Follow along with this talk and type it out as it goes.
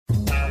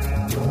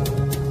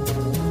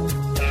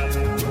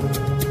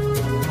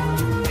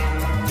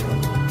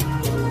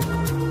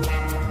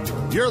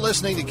You're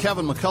listening to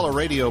Kevin McCullough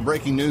Radio,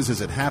 breaking news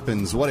as it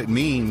happens, what it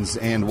means,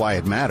 and why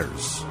it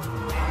matters. Kevin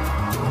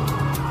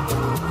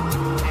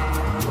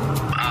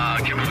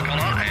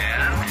McCullough,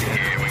 and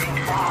here we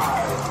go.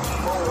 5,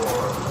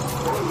 4,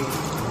 3,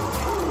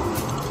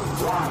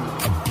 2, 1.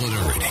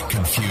 Obliterating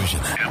confusion.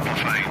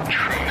 Amplifying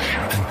truth.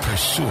 And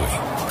pursuing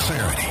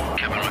clarity.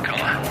 Kevin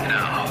McCullough,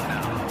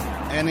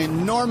 now. An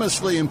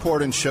enormously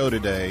important show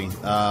today,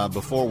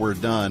 before we're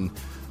done.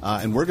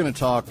 And we're going to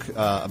talk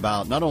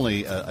about not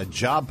only a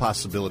job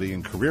possibility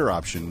and career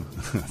option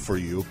for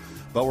you,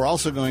 but we're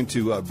also going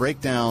to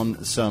break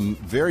down some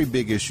very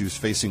big issues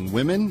facing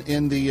women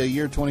in the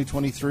year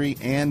 2023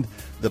 and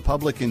the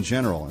public in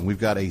general. And we've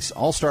got an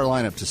all-star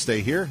lineup to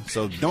stay here,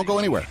 so don't go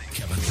anywhere.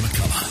 Kevin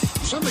McCullough.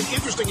 Something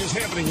interesting is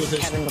happening with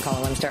this. Kevin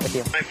McCullough, let me start with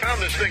you. I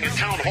found this thing at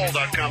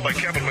townhall.com by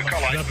Kevin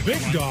McCullough. The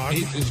big dog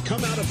has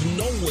come out of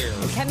nowhere.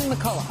 Kevin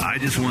McCullough, I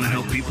just want to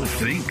help people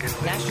think.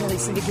 nationally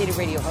syndicated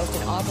radio host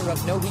and author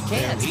of No He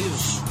Can't. And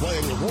he's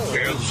playing the role.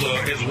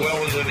 As well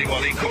as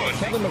anybody could.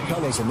 Kevin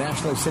McCullough is a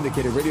nationally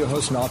syndicated radio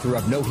host and author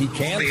of No He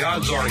Can't. The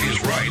odds are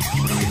he's right.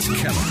 It's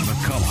Kevin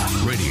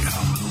McCullough Radio.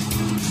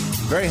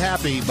 Very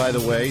happy, by the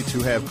way,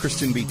 to have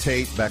Kristen B.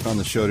 Tate back on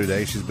the show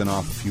today. She's been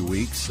off a few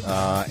weeks.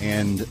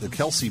 And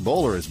Kelsey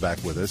Bowler is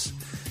back with us.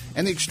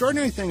 And the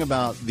extraordinary thing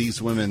about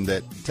these women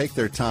that take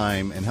their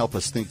time and help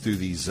us think through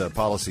these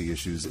policy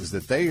issues is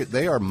that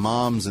they are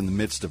moms in the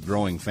midst of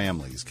growing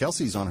families.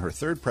 Kelsey's on her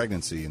third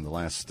pregnancy in the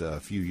last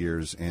few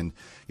years, and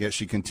yet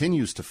she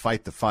continues to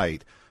fight the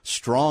fight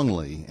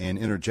strongly and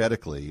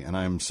energetically, and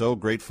I'm so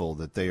grateful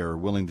that they are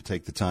willing to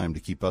take the time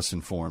to keep us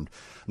informed.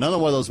 Another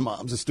one of those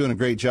moms that's doing a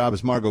great job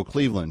is Margot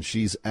Cleveland.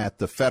 She's at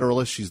The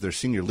Federalist. She's their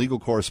senior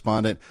legal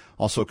correspondent,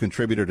 also a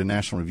contributor to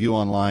National Review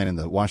Online and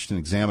the Washington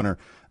Examiner.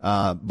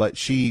 But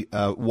she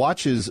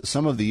watches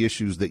some of the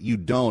issues that you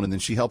don't, and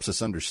then she helps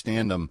us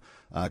understand them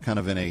kind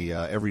of in a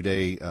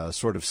everyday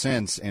sort of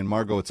sense. And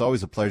Margot, it's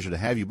always a pleasure to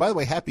have you. By the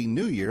way, Happy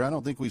New Year. I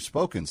don't think we've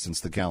spoken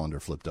since the calendar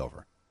flipped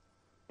over.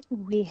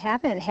 We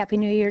haven't. Happy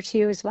New Year to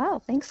you as well.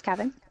 Thanks,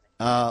 Kevin.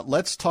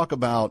 Let's talk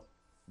about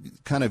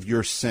kind of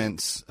your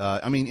sense.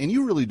 And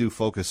you really do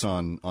focus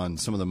on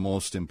some of the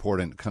most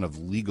important kind of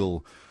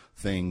legal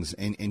things,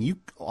 and you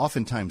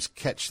oftentimes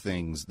catch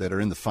things that are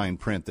in the fine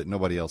print that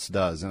nobody else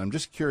does. And I'm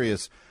just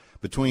curious,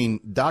 between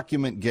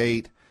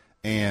DocumentGate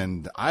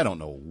and I don't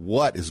know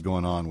what is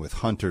going on with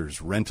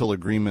Hunter's rental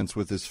agreements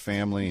with his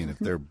family, and if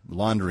they're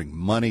laundering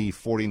money,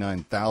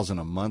 $49,000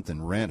 a month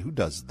in rent, who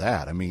does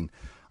that? I mean,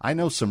 I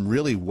know some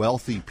really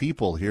wealthy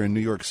people here in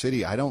New York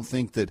City. I don't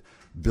think that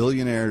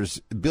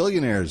billionaires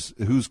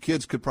whose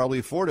kids could probably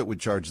afford it would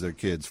charge their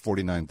kids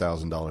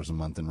 $49,000 a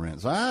month in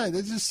rent. So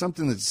there's just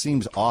something that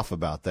seems off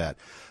about that.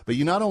 But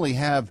you not only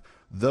have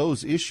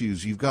those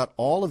issues, you've got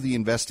all of the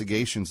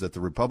investigations that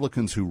the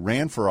Republicans who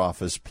ran for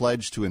office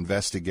pledged to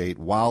investigate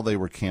while they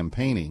were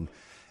campaigning.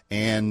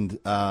 And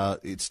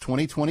it's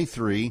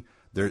 2023.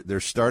 They're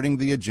starting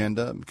the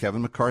agenda.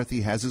 Kevin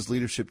McCarthy has his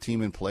leadership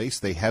team in place.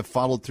 They have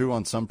followed through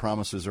on some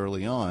promises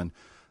early on.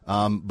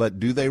 But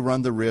do they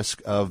run the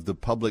risk of the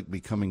public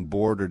becoming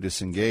bored or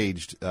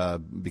disengaged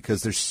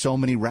because there's so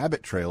many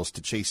rabbit trails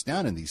to chase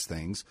down in these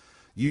things?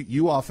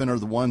 You often are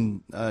the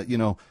one,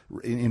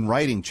 in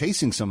writing,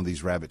 chasing some of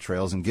these rabbit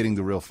trails and getting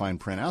the real fine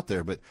print out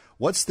there. But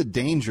what's the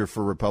danger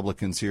for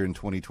Republicans here in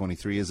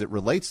 2023 as it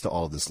relates to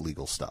all this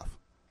legal stuff?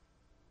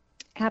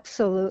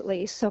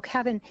 Absolutely. So,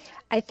 Kevin,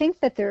 I think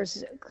that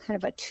there's kind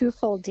of a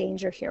twofold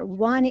danger here.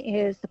 One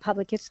is the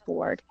public gets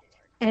bored,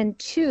 and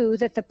two,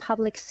 that the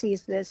public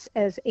sees this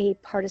as a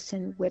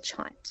partisan witch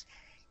hunt.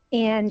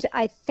 And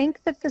I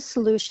think that the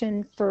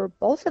solution for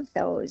both of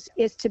those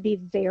is to be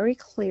very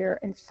clear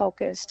and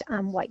focused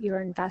on what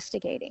you're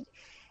investigating.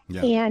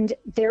 Yeah. And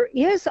there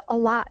is a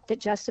lot that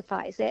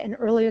justifies it. And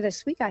earlier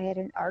this week, I had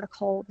an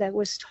article that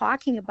was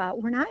talking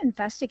about, we're not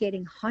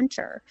investigating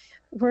Hunter,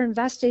 we're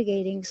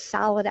investigating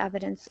solid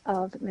evidence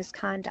of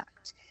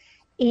misconduct.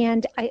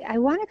 And I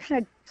want to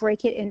kind of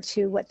break it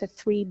into what the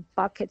three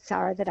buckets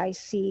are that I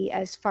see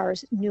as far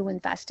as new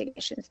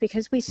investigations,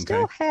 because we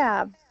still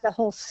have the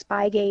whole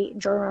Spygate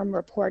Durham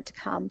report to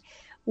come,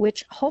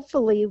 which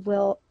hopefully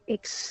will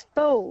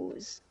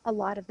expose a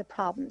lot of the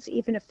problems,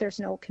 even if there's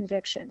no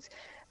convictions.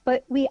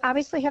 But we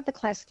obviously have the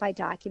classified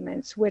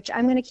documents, which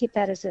I'm going to keep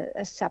that as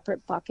a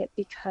separate bucket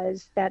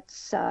because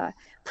that's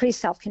pretty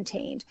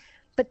self-contained.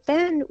 But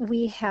then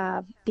we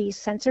have the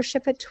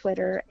censorship at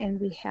Twitter, and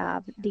we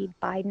have the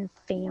Biden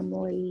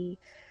family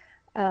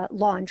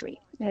laundry,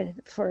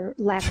 for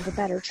lack of a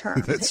better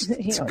term. That's a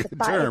good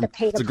term.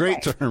 It's a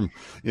great term.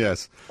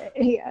 Yes.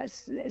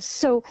 Yes.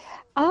 So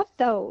of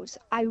those,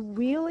 I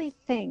really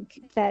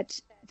think that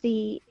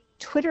the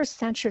Twitter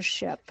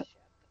censorship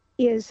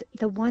is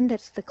the one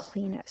that's the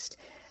cleanest.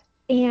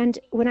 And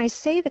when I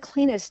say the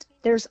cleanest,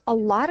 there's a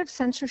lot of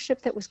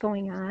censorship that was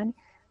going on,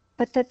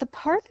 but that the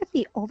part that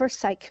the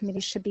Oversight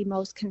Committee should be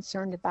most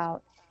concerned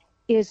about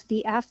is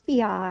the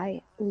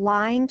FBI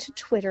lying to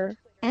Twitter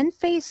and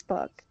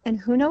Facebook, and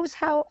who knows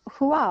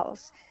who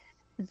else,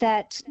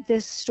 that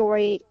this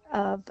story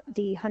of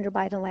the Hunter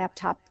Biden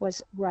laptop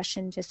was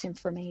Russian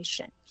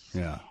disinformation.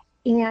 Yeah.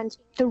 And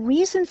the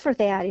reason for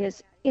that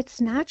is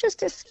it's not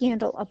just a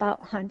scandal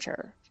about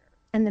Hunter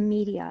and the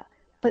media,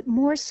 but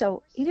more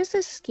so, it is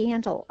a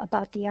scandal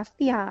about the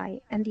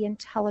FBI and the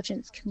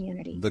intelligence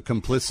community. The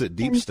complicit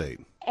deep state.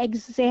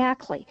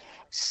 Exactly.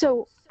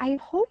 So I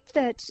hope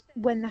that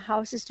when the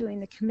House is doing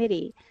the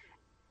committee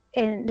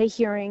and the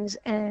hearings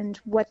and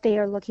what they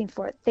are looking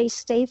for, they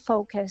stay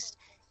focused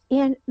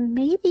and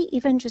maybe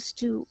even just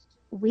do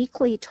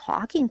weekly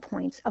talking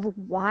points of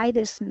why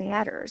this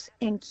matters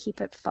and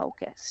keep it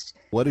focused.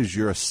 What is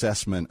your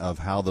assessment of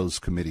how those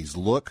committees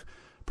look,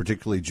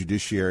 particularly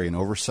judiciary and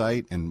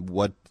oversight, and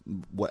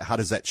how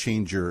does that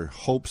change your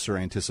hopes or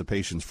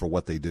anticipations for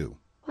what they do?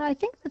 Well, I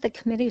think that the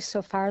committees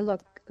so far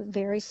look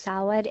very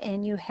solid,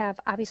 and you have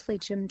obviously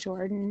Jim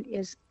Jordan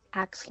is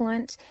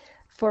excellent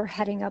for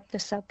heading up the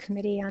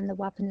subcommittee on the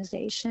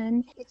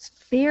weaponization. It's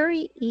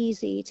very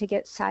easy to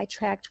get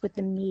sidetracked with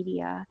the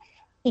media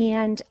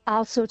and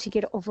also to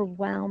get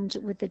overwhelmed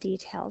with the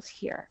details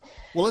here.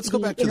 Well, let's go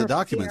back to the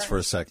documents for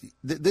a second.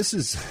 This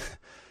is,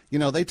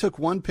 they took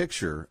one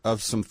picture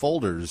of some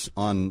folders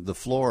on the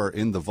floor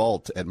in the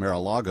vault at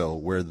Mar-a-Lago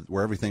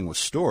where everything was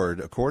stored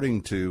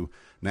according to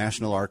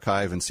National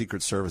Archive and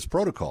Secret Service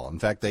protocol. In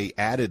fact, they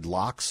added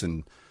locks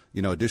and,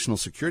 additional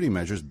security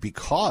measures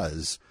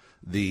because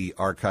the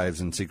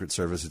Archives and Secret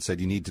Service had said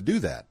you need to do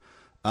that.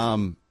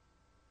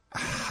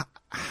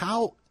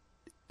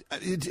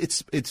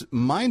 It's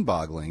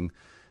mind-boggling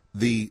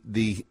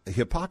the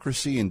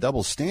hypocrisy and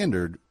double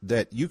standard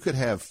that you could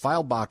have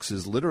file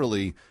boxes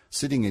literally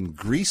sitting in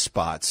grease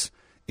spots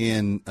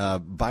in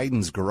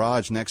Biden's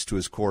garage next to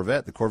his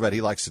Corvette, the Corvette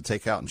he likes to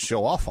take out and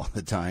show off all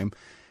the time,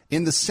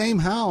 in the same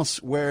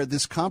house where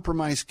this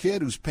compromised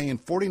kid who's paying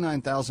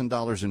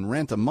 $49,000 in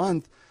rent a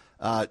month,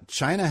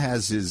 China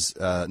has his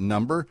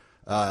number,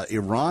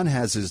 Iran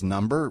has his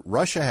number,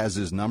 Russia has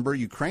his number,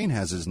 Ukraine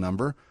has his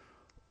number.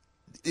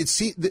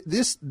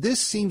 This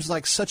seems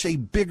like such a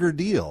bigger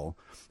deal,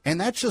 and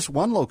that's just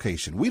one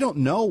location. We don't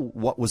know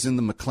what was in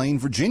the McLean,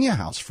 Virginia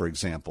house, for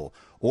example,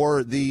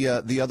 or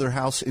the other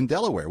house in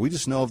Delaware. We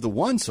just know of the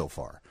one so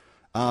far.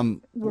 Right.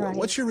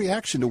 What's your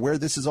reaction to where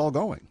this is all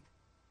going?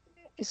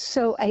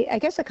 So I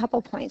guess a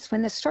couple points.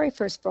 When the story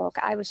first broke,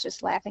 I was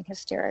just laughing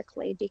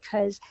hysterically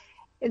because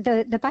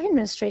the Biden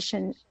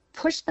administration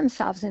pushed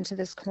themselves into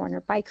this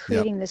corner by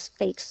creating this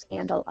fake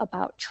scandal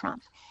about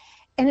Trump.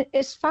 And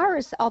as far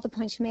as all the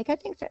points you make, I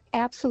think they're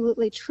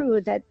absolutely true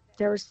that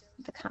there's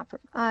the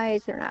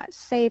compromise, they're not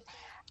safe.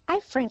 I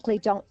frankly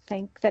don't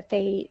think that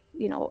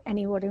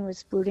anyone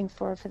was rooting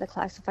for the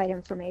classified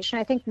information.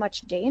 I think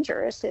much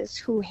dangerous is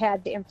who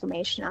had the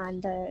information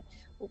on the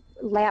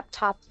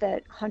laptop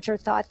that Hunter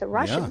thought the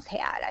Russians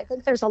had. I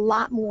think there's a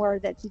lot more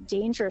that's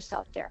dangerous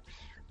out there.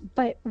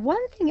 But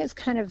one thing has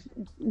kind of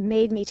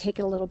made me take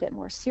it a little bit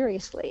more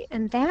seriously,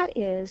 and that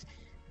is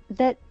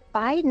that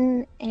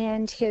Biden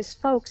and his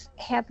folks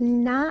have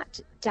not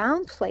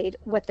downplayed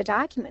what the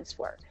documents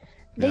were.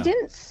 They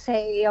didn't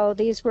say,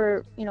 these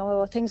were,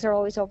 things are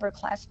always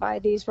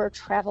overclassified. These were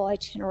travel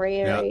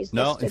itineraries.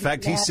 No, in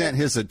fact, he sent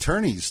his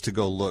attorneys to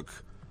go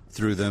look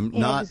through them,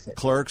 not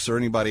clerks or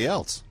anybody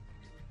else.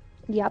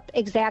 Yep,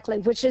 exactly,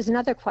 which is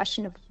another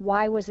question of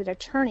why was it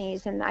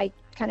attorneys? And I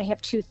kind of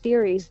have two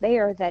theories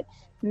there that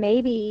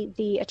maybe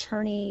the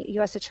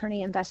U.S.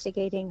 attorney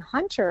investigating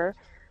Hunter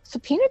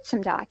subpoenaed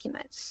some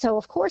documents. So,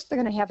 of course, they're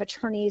going to have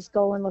attorneys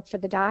go and look for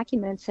the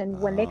documents.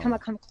 And when they come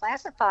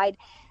classified,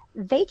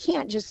 they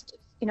can't just,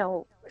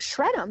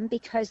 shred them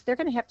because they're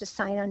going to have to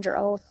sign under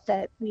oath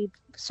that we've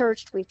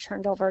searched, we've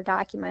turned over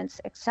documents,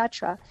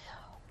 etc.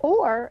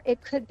 Or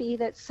it could be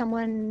that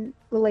someone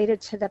related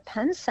to the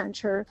Penn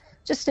Center,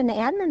 just an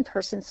admin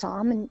person saw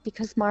them, and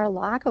because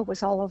Mar-a-Lago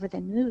was all over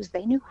the news,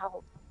 they knew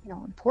how,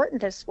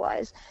 important this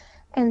was.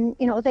 And,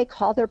 they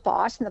called their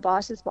boss, and the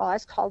boss's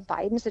boss called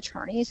Biden's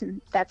attorneys, and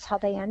that's how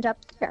they end up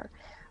there.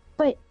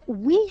 But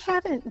we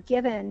haven't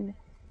been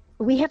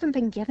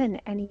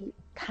given any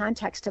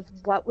context of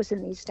what was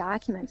in these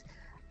documents,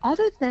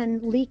 other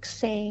than leaks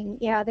saying,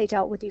 they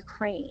dealt with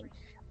Ukraine,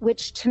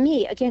 which to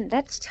me, again,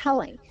 that's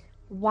telling.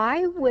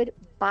 Why would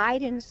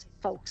Biden's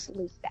folks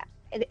leak that?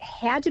 It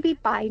had to be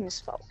Biden's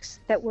folks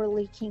that were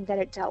leaking that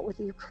it dealt with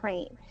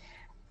Ukraine.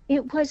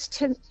 It was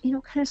to,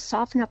 kind of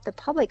soften up the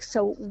public.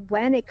 So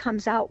when it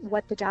comes out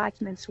what the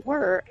documents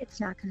were,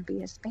 it's not going to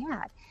be as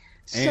bad.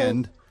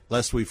 And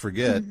lest we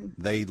forget,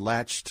 they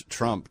latched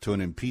Trump to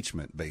an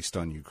impeachment based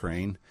on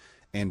Ukraine.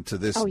 And to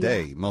this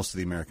day, most of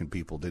the American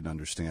people didn't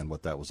understand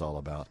what that was all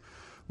about.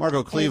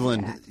 Margot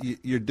Cleveland,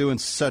 you're doing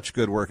such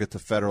good work at The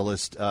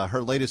Federalist.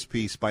 Her latest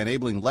piece, By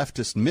Enabling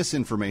Leftist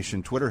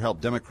Misinformation, Twitter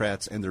Helped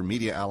Democrats and Their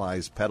Media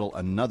Allies Peddle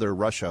Another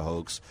Russia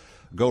Hoax.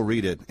 Go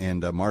read it.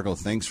 And Margot,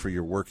 thanks for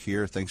your work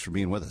here. Thanks for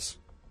being with us.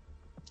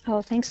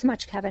 Oh, thanks so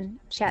much, Kevin.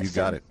 Chat soon.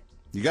 Got it.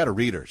 You got to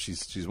read her.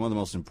 She's one of the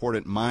most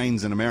important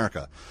minds in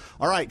America.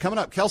 All right, coming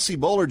up, Kelsey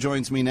Bolar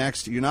joins me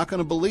next. You're not going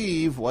to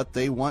believe what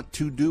they want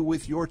to do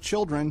with your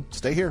children.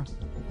 Stay here.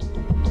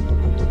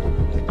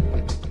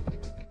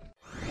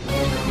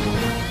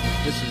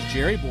 this is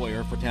Jerry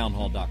Boyer for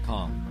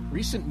townhall.com.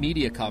 Recent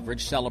media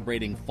coverage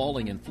celebrating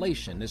falling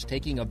inflation is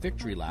taking a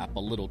victory lap a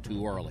little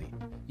too early.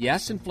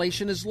 Yes,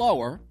 inflation is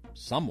lower,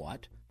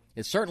 somewhat.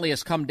 It certainly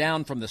has come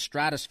down from the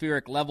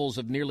stratospheric levels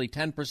of nearly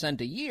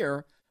 10% a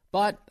year,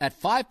 but at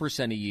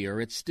 5% a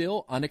year, it's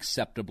still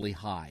unacceptably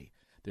high.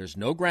 There's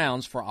no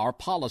grounds for our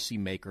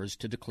policymakers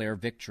to declare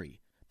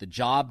victory. The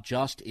job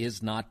just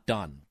is not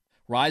done.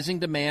 Rising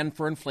demand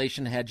for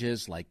inflation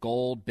hedges like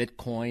gold,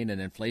 Bitcoin, and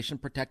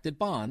inflation-protected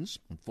bonds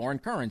and foreign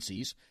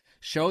currencies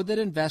show that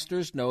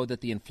investors know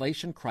that the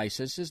inflation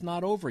crisis is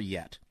not over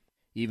yet,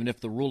 even if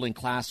the ruling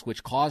class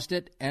which caused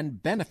it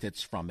and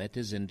benefits from it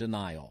is in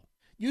denial.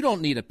 You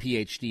don't need a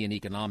PhD in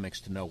economics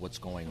to know what's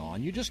going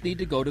on. You just need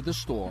to go to the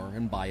store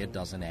and buy a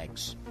dozen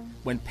eggs.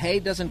 When pay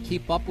doesn't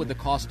keep up with the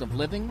cost of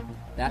living,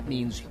 that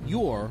means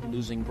you're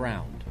losing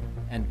ground,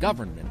 and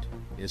government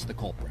is the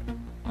culprit.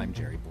 I'm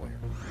Jerry Boyer.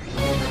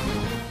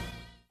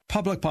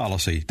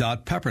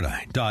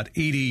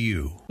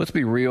 Publicpolicy.pepperdine.edu. Let's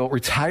be real.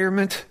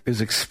 Retirement is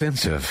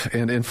expensive,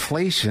 and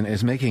inflation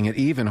is making it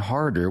even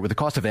harder with the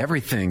cost of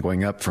everything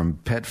going up from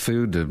pet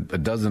food to a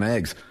dozen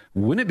eggs.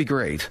 Wouldn't it be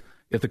great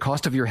if the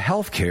cost of your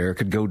health care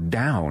could go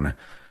down?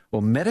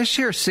 Well,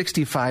 Medishare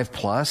 65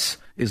 Plus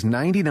is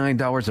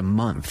 $99 a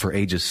month for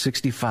ages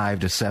 65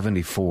 to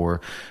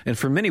 74. And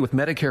for many with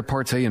Medicare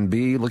Parts A and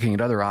B looking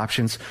at other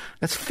options,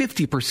 that's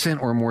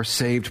 50% or more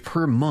saved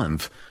per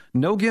month.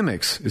 No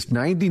gimmicks. It's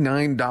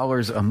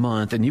 $99 a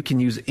month, and you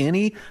can use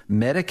any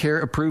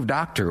Medicare-approved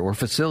doctor or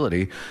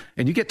facility,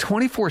 and you get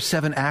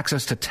 24/7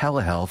 access to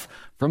telehealth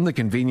from the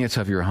convenience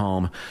of your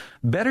home.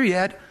 Better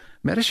yet,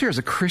 Medishare is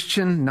a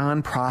Christian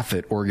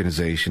nonprofit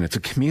organization. It's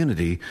a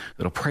community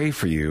that'll pray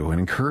for you and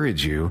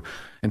encourage you.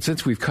 And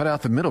since we've cut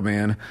out the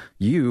middleman,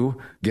 you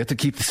get to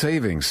keep the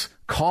savings.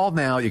 Call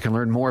now. You can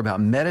learn more about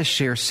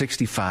Medishare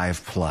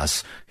 65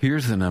 Plus.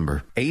 Here's the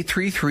number: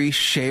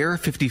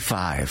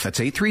 833-SHARE-55. That's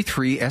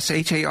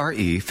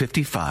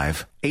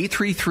 833-SHARE-55.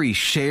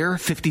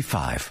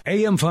 833-SHARE-55.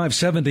 AM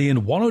 570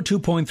 and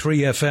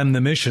 102.3 FM,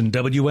 The Mission,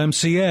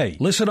 WMCA.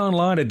 Listen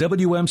online at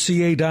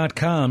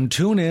WMCA.com.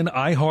 Tune in,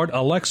 iHeart,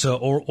 Alexa,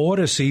 or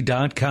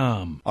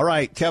Odyssey.com. All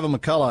right, Kevin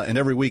McCullough, and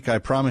every week I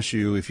promise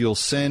you, if you'll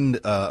send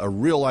a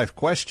real-life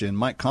question,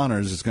 Mike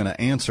Connors is going to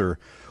answer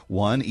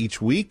one each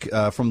week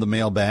from the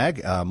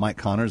mailbag. Mike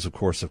Connors, of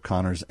course, of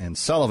Connors and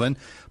Sullivan.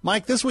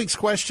 Mike, this week's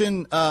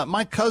question,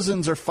 my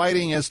cousins are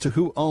fighting as to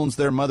who owns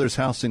their mother's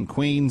house in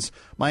Queens.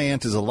 My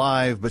aunt is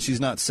alive, but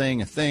she's not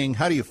saying a thing.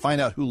 How do you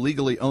find out who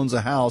legally owns a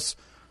house?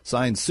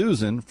 Signed,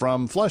 Susan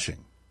from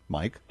Flushing.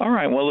 Mike? All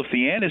right. Well, if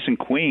the aunt is in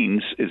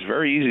Queens, it's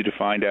very easy to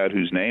find out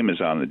whose name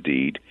is on the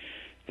deed.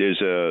 There's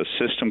a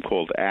system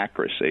called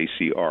ACRIS,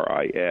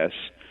 ACRIS,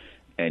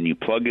 and you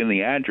plug in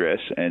the address,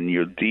 and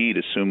your deed,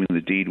 assuming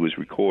the deed was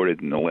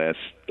recorded in the last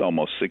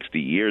almost 60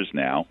 years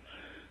now,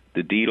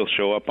 the deed will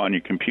show up on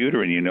your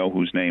computer, and you know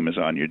whose name is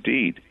on your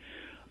deed.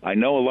 I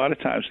know a lot of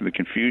times when the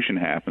confusion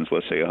happens,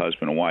 let's say a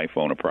husband and wife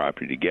own a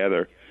property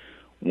together,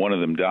 one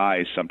of them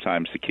dies,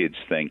 sometimes the kids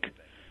think,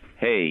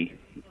 hey,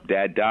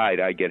 Dad died,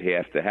 I get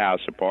half the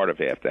house or part of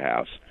half the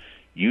house.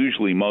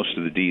 Usually most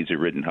of the deeds are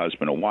written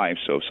husband and wife,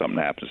 so if something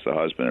happens to the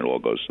husband, it all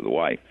goes to the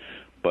wife.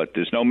 But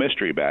there's no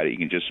mystery about it. You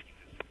can just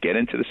get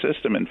into the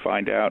system and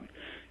find out,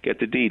 get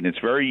the deed. And it's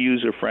very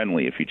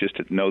user-friendly. If you just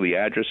know the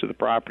address of the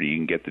property, you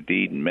can get the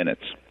deed in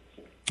minutes.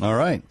 All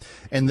right.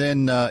 And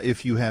then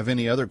if you have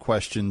any other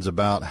questions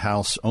about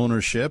house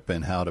ownership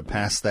and how to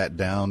pass that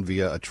down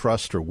via a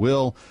trust or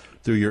will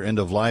through your end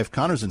of life,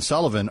 Connors and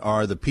Sullivan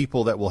are the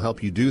people that will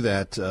help you do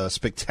that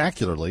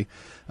spectacularly.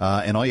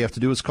 And all you have to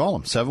do is call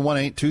them,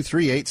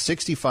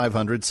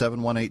 718-238-6500,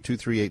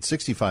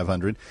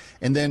 718-238-6500.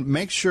 And then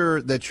make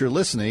sure that you're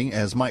listening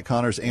as Mike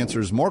Connors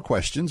answers more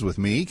questions with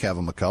me,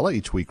 Kevin McCullough,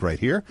 each week right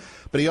here.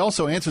 But he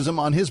also answers them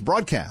on his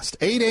broadcast,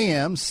 8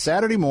 a.m.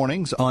 Saturday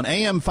mornings on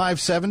AM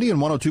 570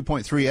 and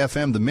 102.3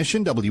 FM, The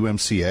Mission,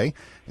 WMCA,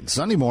 and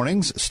Sunday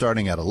mornings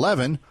starting at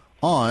 11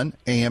 on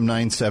AM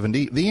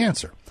 970, The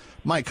Answer.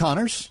 Mike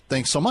Connors,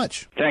 thanks so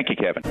much. Thank you,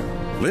 Kevin.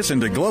 Listen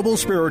to Global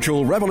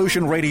Spiritual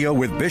Revolution Radio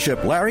with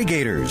Bishop Larry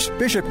Gators.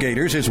 Bishop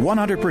Gators is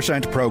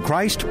 100%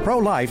 pro-Christ,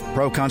 pro-life,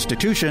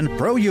 pro-Constitution,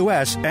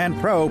 pro-U.S., and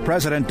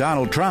pro-President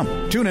Donald Trump.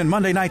 Tune in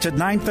Monday nights at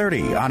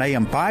 9:30 on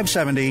AM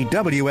 570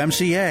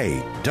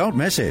 WMCA. Don't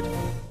miss it.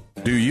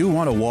 Do you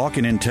want to walk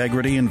in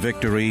integrity and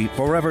victory,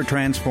 forever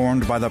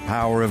transformed by the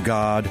power of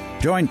God?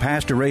 Join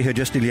Pastor Ray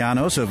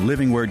Hagistilianos of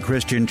Living Word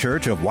Christian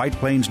Church of White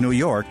Plains, New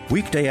York,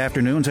 weekday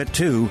afternoons at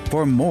 2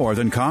 for More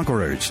Than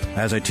Conquerors.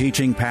 As a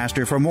teaching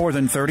pastor for more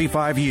than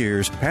 35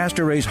 years,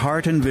 Pastor Ray's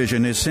heart and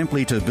vision is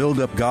simply to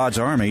build up God's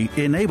army,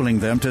 enabling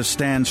them to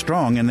stand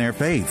strong in their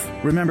faith.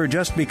 Remember,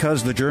 just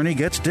because the journey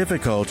gets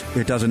difficult,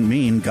 it doesn't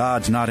mean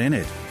God's not in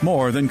it.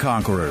 More Than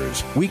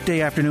Conquerors,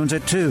 weekday afternoons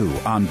at 2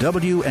 on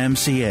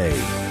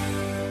WMCA.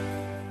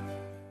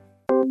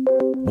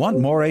 Want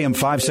more AM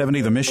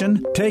 570 The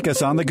Mission? Take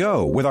us on the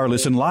go with our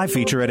Listen Live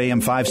feature at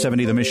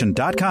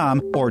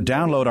am570themission.com or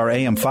download our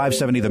AM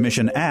 570 The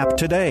Mission app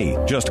today.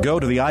 Just go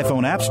to the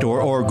iPhone App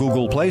Store or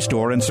Google Play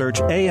Store and search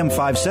AM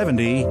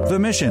 570 The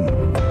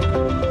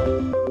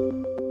Mission.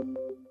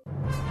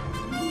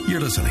 You're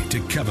listening to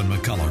Kevin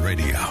McCullough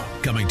Radio,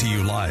 coming to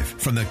you live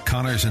from the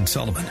Connors and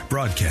Sullivan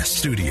Broadcast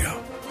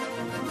Studio.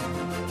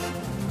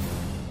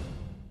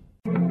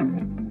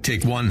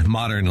 Take one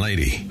modern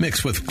lady,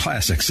 mixed with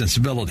classic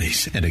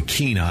sensibilities and a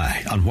keen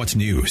eye on what's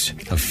news.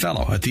 A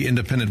fellow at the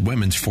Independent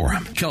Women's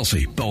Forum,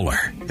 Kelsey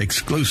Bolar,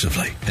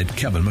 exclusively at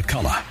Kevin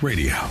McCullough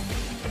Radio.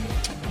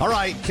 All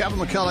right, Kevin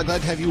McCullough,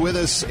 glad to have you with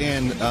us,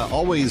 and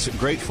always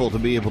grateful to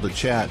be able to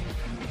chat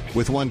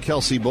with one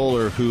Kelsey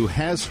Bolar who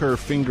has her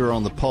finger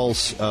on the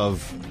pulse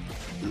of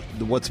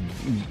what's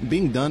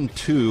being done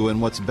to and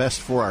what's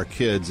best for our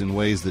kids in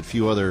ways that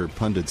few other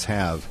pundits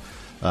have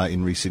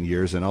in recent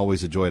years, and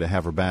always a joy to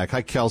have her back.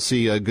 Hi,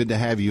 Kelsey. Good to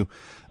have you.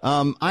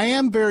 I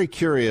am very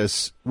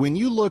curious, when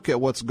you look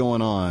at what's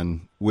going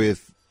on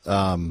with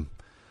the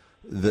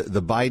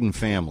Biden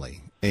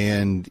family,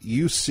 and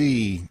you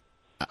see,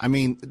 I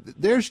mean,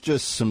 there's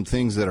just some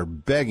things that are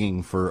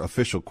begging for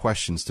official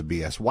questions to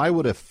be asked. Why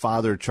would a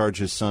father charge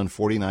his son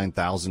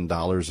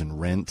 $49,000 in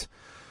rent?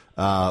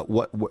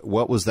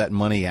 What was that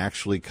money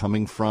actually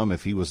coming from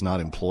if he was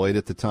not employed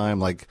at the time?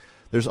 Like,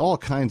 there's all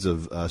kinds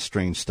of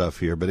strange stuff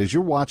here. But as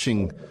you're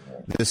watching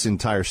this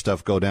entire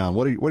stuff go down,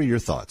 what are your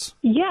thoughts?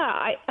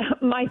 Yeah,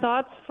 my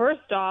thoughts,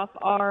 first off,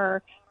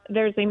 are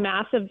there's a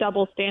massive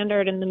double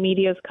standard in the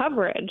media's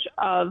coverage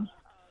of,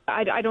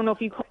 I don't know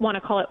if you want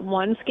to call it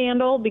one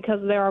scandal, because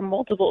there are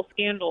multiple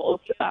scandals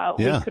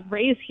we could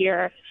raise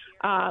here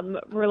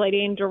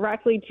relating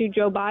directly to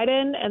Joe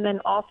Biden and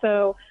then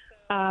also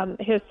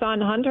his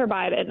son, Hunter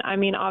Biden. I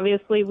mean,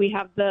 obviously, we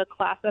have the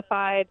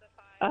classified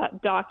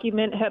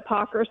document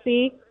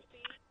hypocrisy.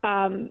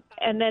 And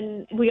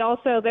then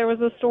there was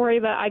a story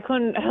that I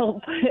couldn't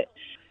help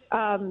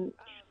but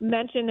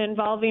mention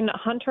involving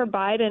Hunter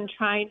Biden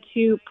trying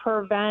to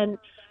prevent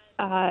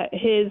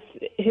his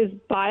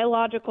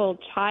biological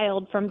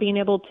child from being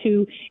able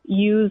to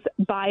use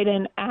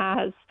Biden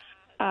as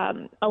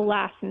a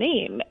last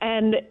name.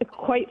 And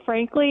quite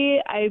frankly,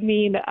 I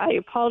mean, I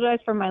apologize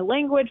for my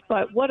language,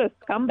 but what a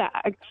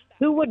scumbag.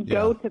 Who would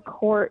go to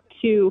court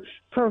to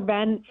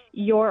prevent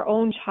your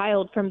own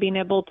child from being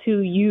able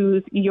to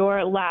use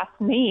your last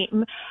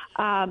name?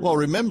 Well,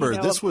 remember,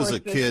 this was a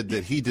kid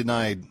that he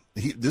denied.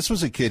 This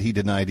was a kid he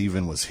denied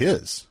even was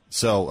his.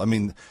 So, I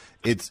mean,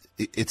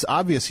 it's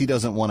obvious he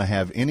doesn't want to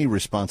have any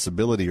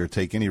responsibility or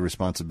take any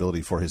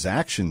responsibility for his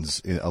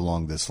actions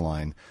along this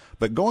line.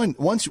 But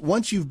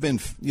once you've been,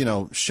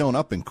 shown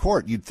up in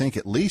court, you'd think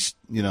at least,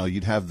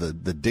 you'd have the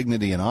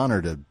dignity and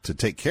honor to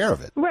take care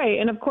of it. Right.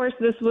 And of course,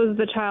 this was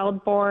the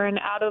child born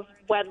out of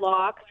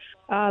wedlock,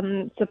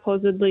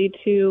 supposedly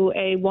to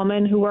a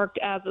woman who worked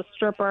as a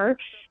stripper.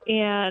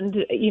 And,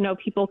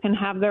 people can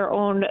have their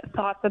own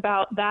thoughts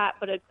about that,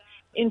 but it's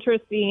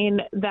interesting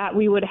that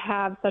we would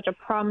have such a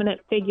prominent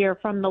figure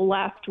from the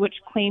left, which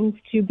claims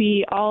to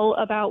be all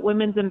about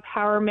women's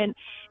empowerment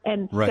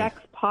and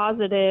sex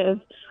positive,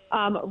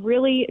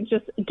 really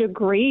just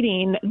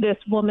degrading this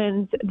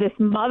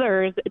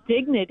mother's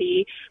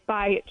dignity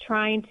by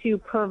trying to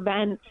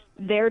prevent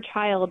their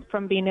child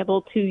from being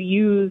able to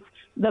use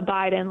the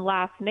Biden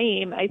last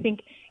name. I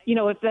think,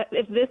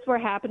 if this were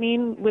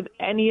happening with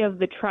any of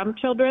the Trump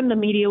children, the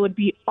media would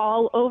be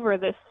all over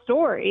this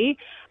story.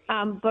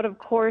 But of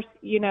course,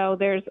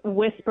 there's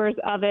whispers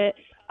of it.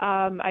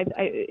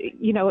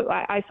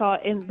 I saw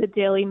it in the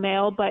Daily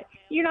Mail, but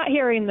you're not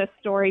hearing this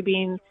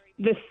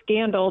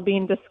scandal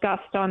being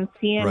discussed on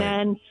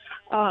CNN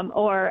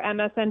or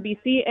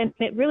MSNBC. And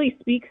it really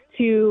speaks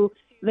to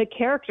the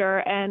character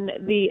and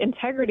the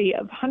integrity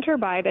of Hunter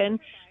Biden.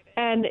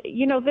 And,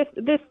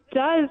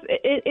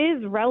 it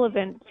is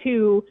relevant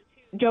to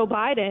Joe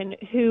Biden,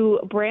 who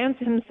brands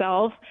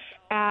himself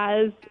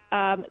as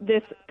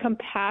this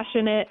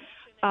compassionate,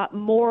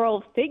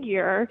 moral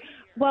figure.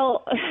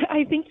 Well,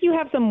 I think you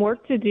have some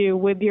work to do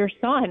with your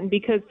son,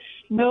 because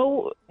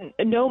no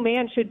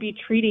man should be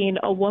treating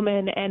a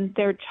woman and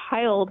their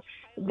child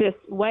this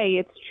way.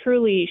 It's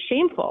truly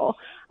shameful.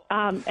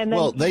 And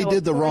then, they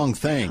did the wrong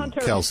thing,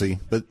 Hunter, Kelsey.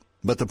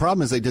 But the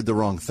problem is they did the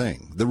wrong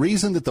thing. The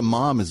reason that the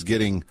mom is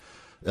getting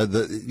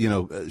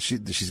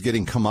she's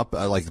getting come up,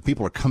 like the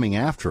people are coming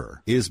after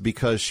her, is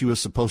because she was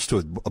supposed to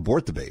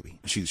abort the baby.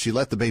 She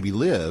let the baby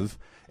live.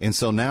 And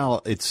so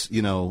now it's,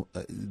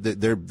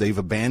 they've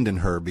abandoned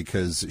her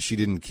because she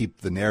didn't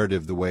keep the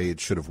narrative the way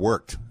it should have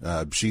worked.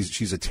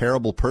 She's a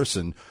terrible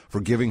person for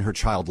giving her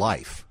child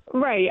life.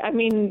 Right. I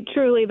mean,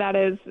 truly that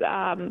is,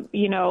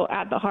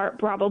 at the heart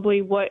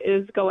probably what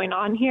is going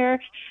on here.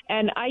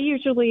 And I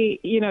usually,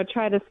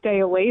 try to stay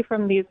away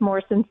from these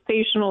more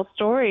sensational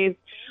stories.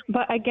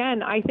 But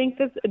again, I think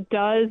this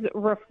does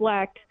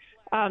reflect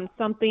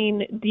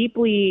something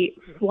deeply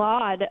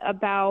flawed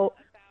about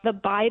the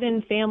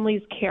Biden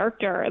family's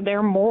character,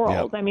 their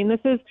morals. Yep. I mean, this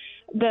is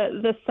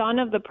the son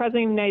of the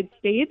president of the United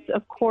States.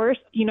 Of course,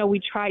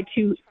 we try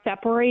to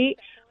separate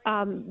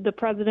the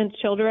president's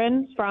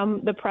children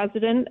from the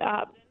president,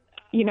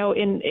 in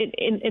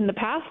the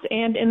past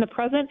and in the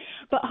present.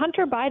 But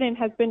Hunter Biden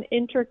has been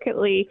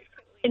intricately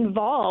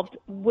involved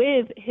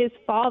with his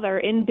father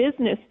in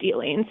business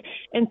dealings.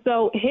 And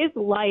so his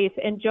life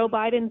and Joe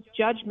Biden's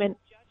judgment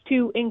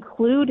to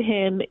include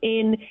him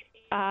in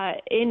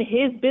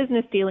his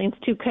business dealings,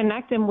 to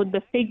connect him with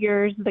the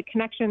figures, the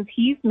connections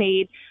he's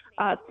made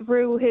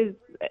through his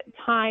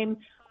time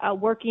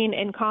working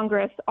in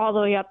Congress all the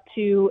way up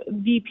to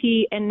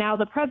VP and now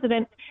the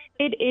president,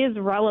 it is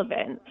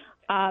relevant.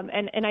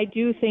 And I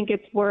do think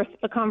it's worth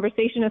a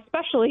conversation,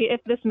 especially if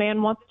this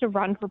man wants to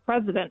run for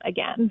president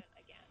again.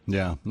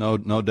 Yeah, no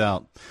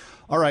doubt.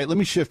 All right, let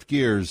me shift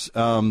gears. The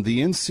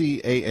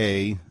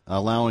NCAA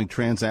allowing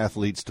trans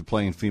athletes to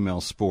play in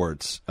female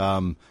sports.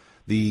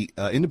 The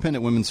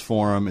Independent Women's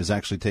Forum is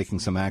actually taking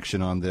some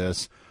action on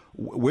this.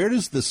 Where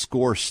does the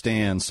score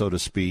stand, so to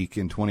speak,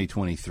 in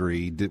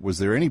 2023? Was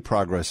there any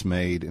progress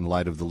made in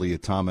light of the Leah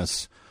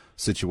Thomas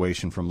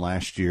situation from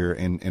last year,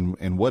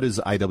 and what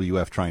is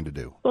IWF trying to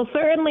do? Well,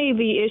 certainly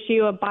the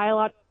issue of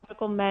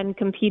biological men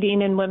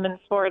competing in women's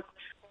sports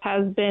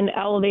has been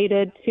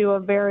elevated to a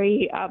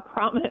very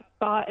prominent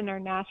spot in our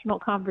national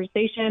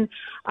conversation.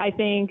 I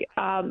think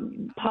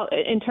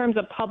in terms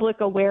of public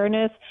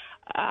awareness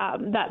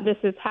that this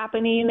is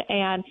happening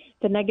and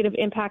the negative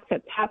impacts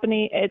it's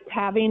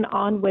having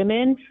on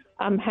women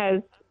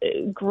has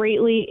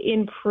greatly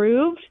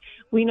improved.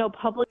 We know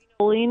public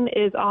bullying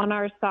is on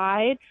our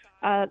side,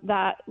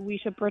 that we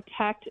should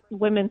protect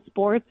women's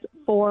sports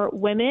for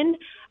women.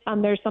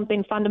 There's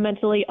something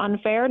fundamentally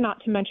unfair,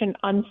 not to mention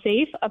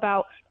unsafe,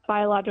 about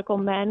biological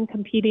men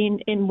competing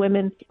in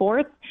women's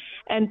sports.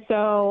 And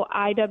so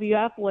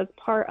IWF was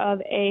part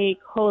of a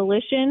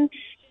coalition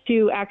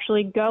to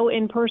actually go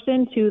in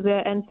person to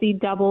the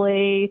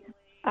NCAA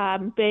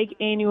big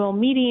annual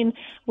meeting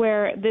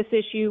where this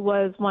issue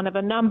was one of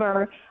a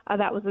number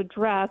that was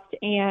addressed.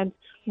 And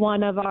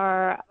one of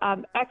our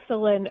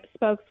excellent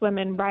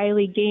spokeswomen,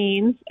 Riley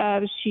Gaines,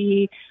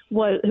 who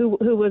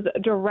was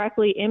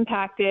directly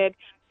impacted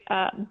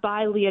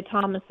by Leah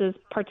Thomas's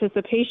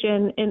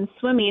participation in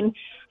swimming,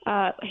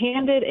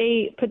 handed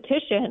a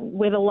petition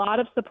with a lot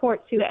of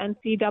support to the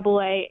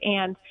NCAA,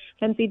 and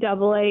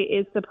NCAA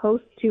is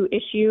supposed to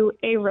issue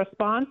a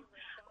response.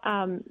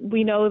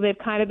 We know they've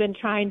kind of been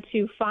trying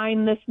to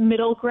find this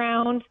middle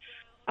ground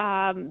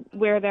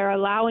where they're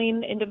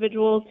allowing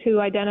individuals who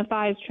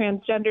identify as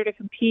transgender to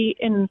compete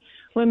in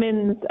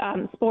women's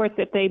sports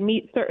if they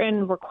meet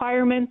certain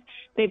requirements.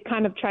 They've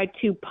kind of tried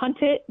to punt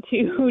it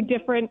to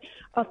different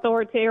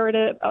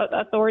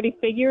authority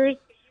figures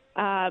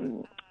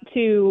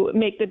to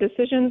make the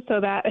decision so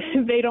that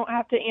they don't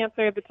have to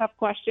answer the tough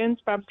questions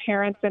from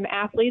parents and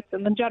athletes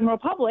and the general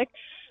public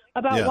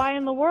about why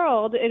in the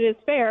world it is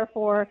fair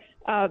for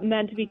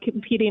men to be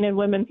competing in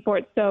women's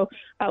sports. So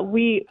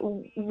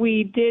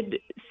we did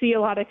see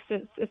a lot of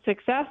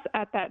success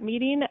at that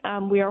meeting.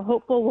 We are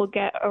hopeful we'll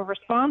get a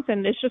response,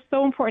 and it's just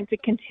so important to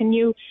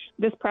continue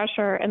this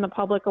pressure and the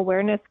public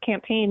awareness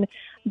campaign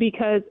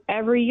because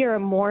every year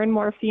more and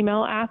more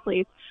female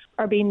athletes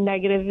are being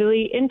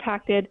negatively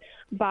impacted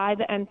by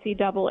the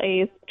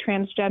NCAA's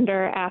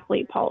transgender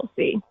athlete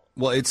policy.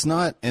 Well, it's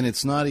not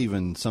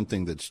even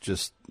something that's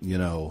just,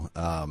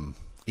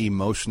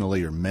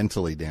 emotionally or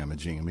mentally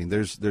damaging. I mean,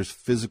 there's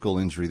physical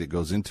injury that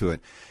goes into it.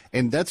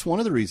 And that's one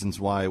of the reasons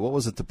why,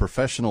 the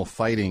professional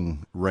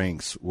fighting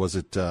ranks, was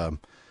it,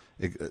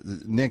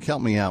 Nick,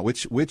 help me out.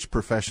 Which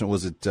professional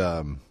was it?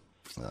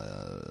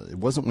 It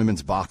wasn't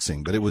women's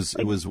boxing, but it was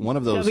one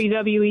of those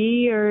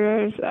WWE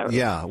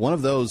or one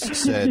of those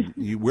said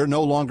we're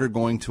no longer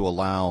going to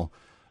allow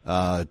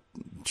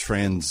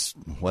trans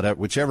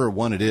whichever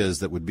one it is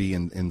that would be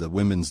in the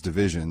women's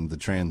division, the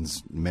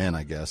trans men,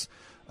 I guess,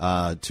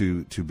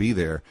 to be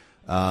there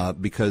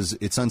because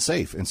it's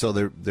unsafe, and so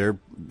they're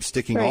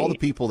sticking all the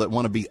people that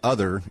want to be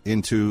other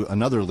into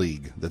another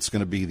league that's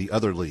going to be the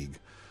other league,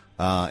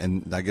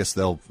 and I guess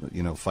they'll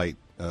fight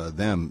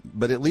them.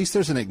 But at least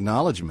there's an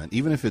acknowledgement,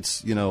 even if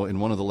it's in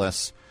one of the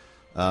less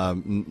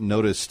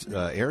noticed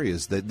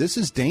areas, that this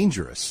is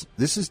dangerous.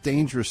 This is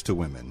dangerous to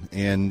women,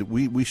 and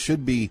we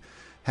should be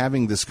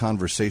having this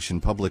conversation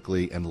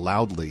publicly and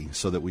loudly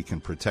so that we can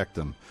protect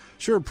them.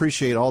 Sure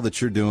appreciate all that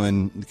you're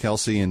doing,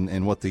 Kelsey,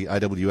 and what the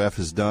IWF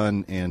has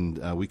done,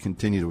 and we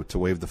continue to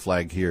wave the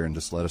flag here, and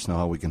just let us know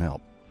how we can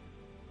help.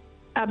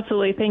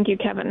 Absolutely. Thank you,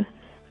 Kevin.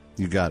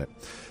 You got it.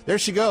 There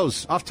she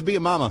goes, off to be a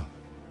mama.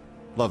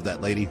 Love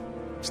that lady.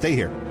 Stay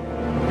here.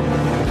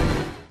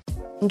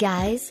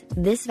 Guys,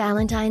 this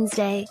Valentine's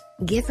Day,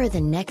 give her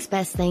the next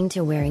best thing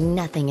to wearing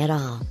nothing at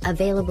all.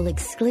 Available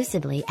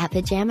exclusively at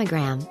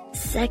Pajamagram.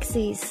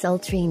 Sexy,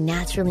 sultry,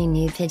 naturally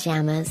nude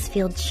pajamas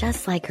feel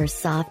just like her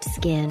soft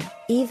skin.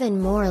 Even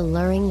more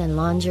alluring than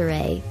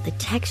lingerie, the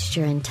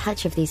texture and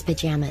touch of these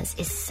pajamas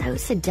is so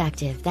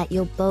seductive that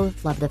you'll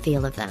both love the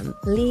feel of them.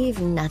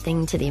 Leave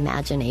nothing to the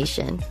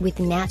imagination with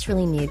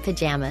naturally nude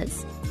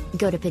pajamas.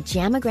 Go to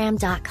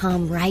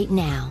pajamagram.com right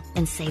now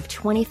and save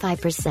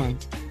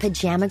 25%.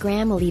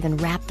 Pajamagram will even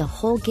wrap the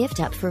whole gift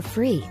up for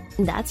free.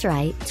 That's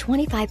right,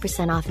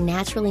 25% off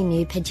naturally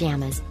nude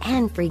pajamas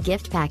and free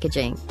gift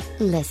packaging.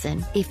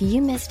 Listen, if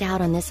you missed out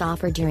on this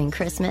offer during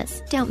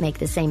Christmas, don't make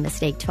the same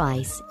mistake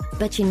twice.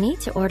 But you need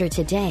to order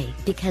today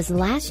because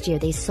last year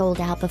they sold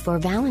out before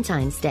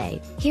Valentine's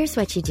Day. Here's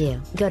what you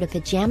do. Go to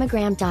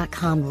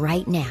pajamagram.com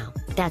right now.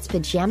 That's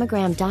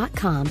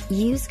pajamagram.com.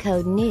 Use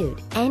code NUDE,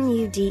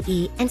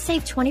 N-U-D-E, and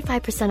save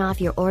 25%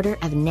 off your order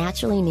of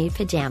naturally nude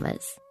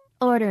pajamas.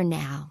 Order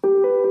now.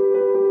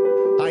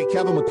 Hi,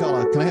 Kevin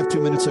McCullough. Can I have 2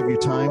 minutes of your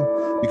time?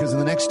 Because in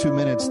the next 2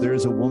 minutes, there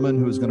is a woman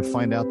who is going to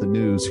find out the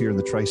news here in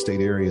the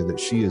tri-state area that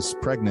she is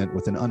pregnant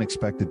with an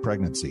unexpected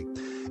pregnancy.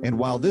 And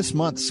while this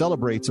month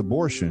celebrates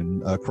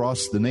abortion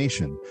across the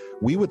nation,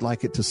 we would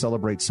like it to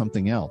celebrate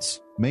something else.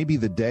 Maybe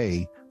the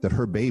day that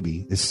her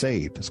baby is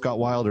saved. Scott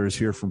Wilder is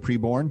here from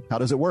Preborn. How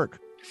does it work?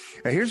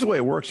 Here's the way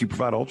it works. You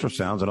provide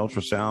ultrasounds, and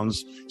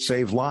ultrasounds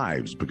save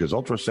lives because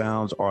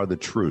ultrasounds are the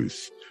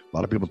truth. A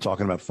lot of people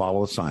talking about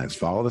follow the science.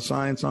 Follow the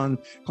science on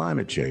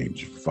climate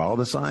change. Follow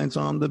the science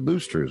on the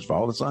boosters.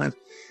 Follow the science.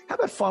 How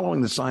about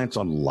following the science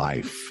on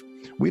life?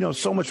 We know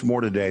so much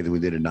more today than we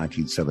did in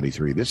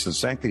 1973. This is the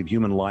Sanctity of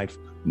Human Life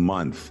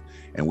Month,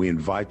 and we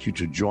invite you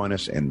to join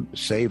us and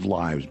save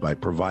lives by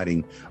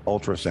providing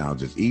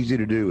ultrasounds. It's easy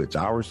to do. It's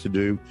ours to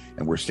do.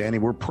 And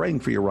we're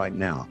praying for you right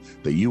now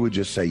that you would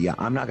just say, yeah,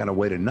 I'm not going to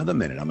wait another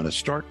minute. I'm going to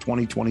start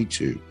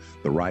 2022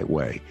 the right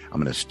way.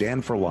 I'm going to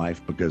stand for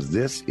life because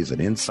this is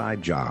an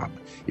inside job.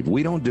 If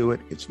we don't do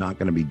it, it's not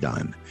going to be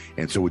done.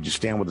 And so would you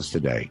stand with us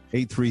today?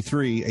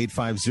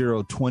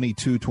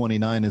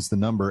 833-850-2229 is the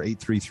number,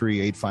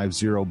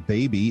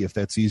 833-850-BABY, if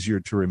that's easier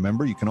to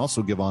remember. You can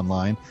also give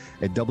online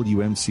at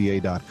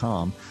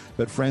WMCA.com.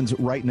 But friends,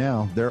 right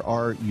now, there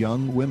are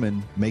young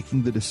women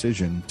making the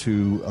decision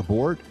to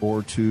abort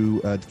or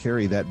to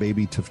carry that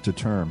baby to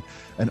term.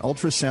 An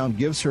ultrasound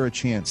gives her a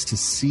chance to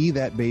see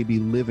that baby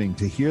living,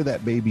 to hear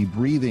that baby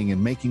breathing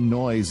and making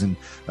noise and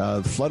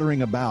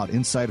fluttering about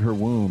inside her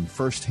womb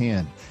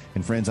firsthand.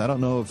 And friends, I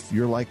don't know if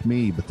you're like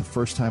me, but the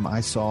first time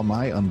I saw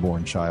my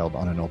unborn child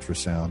on an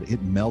ultrasound,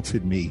 it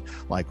melted me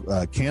like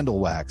candle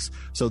wax.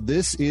 So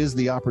this is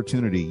the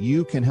opportunity.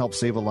 You can help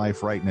save a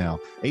life right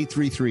now.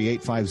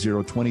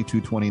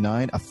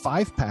 833-850-2229. A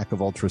 5-pack of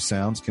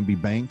ultrasounds can be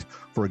banked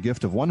for a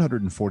gift of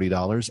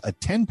 $140, a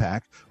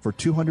 10-pack for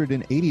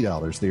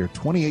 $280. They are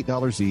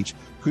 $28 each.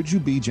 Could you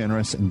be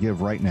generous and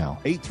give right now?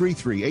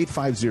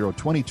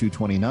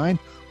 833-850-2229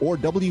 or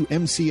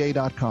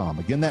WMCA.com.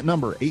 Again, that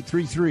number,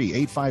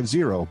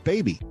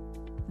 833-850-BABY.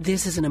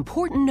 This is an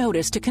important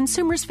notice to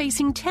consumers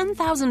facing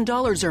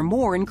 $10,000 or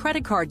more in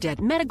credit card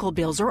debt, medical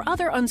bills, or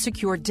other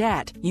unsecured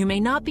debt. You may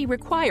not be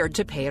required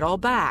to pay it all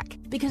back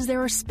because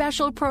there are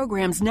special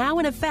programs now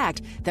in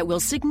effect that will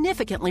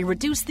significantly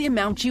reduce the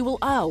amount you will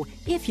owe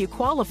if you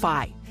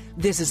qualify.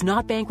 This is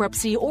not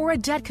bankruptcy or a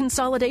debt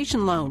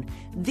consolidation loan.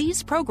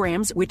 These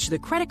programs, which the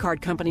credit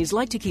card companies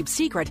like to keep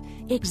secret,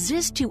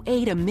 exist to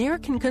aid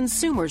American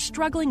consumers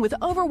struggling with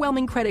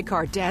overwhelming credit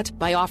card debt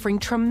by offering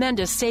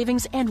tremendous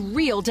savings and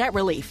real debt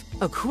relief.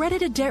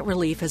 Accredited Debt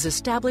Relief has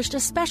established a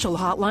special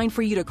hotline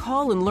for you to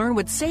call and learn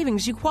what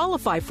savings you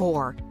qualify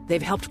for.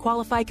 They've helped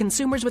qualify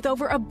consumers with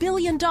over $1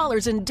 billion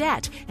in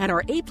debt and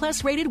are A+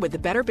 rated with the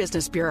Better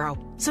Business Bureau.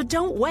 So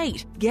don't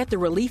wait. Get the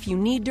relief you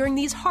need during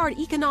these hard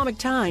economic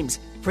times.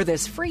 For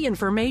this free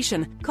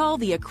information, call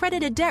the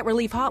Accredited Debt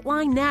Relief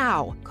Hotline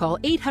now. Call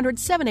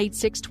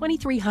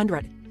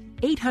 800-786-2300.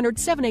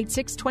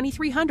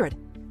 800-786-2300.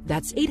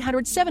 That's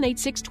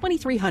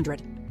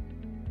 800-786-2300.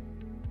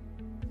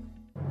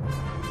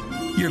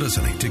 You're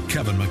listening to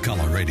Kevin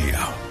McCullough Radio,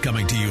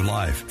 coming to you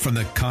live from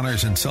the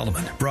Connors and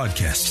Sullivan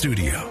Broadcast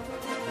Studio.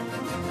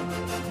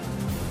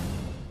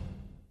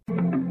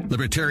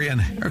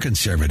 Libertarian or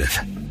conservative?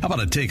 How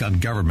about a take on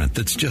government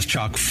that's just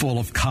chock full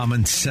of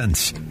common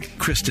sense?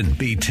 Kristen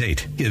B.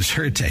 Tate gives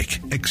her take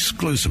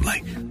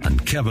exclusively on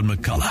Kevin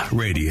McCullough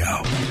Radio.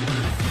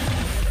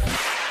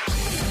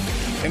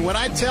 And when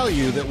I tell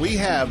you that we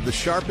have the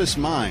sharpest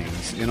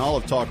minds in all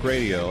of talk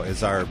radio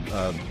as our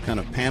kind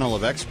of panel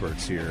of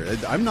experts here,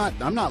 I'm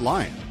not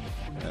lying.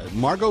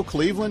 Margot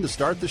Cleveland to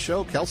start the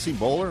show, Kelsey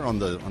Bowler on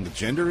the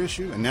gender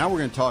issue, and now we're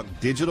going to talk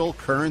digital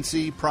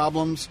currency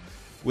problems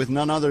with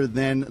none other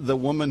than the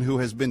woman who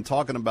has been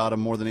talking about them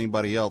more than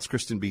anybody else,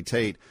 Kristen B.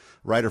 Tate,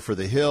 writer for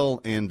The Hill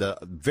and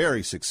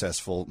very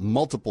successful,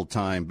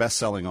 multiple-time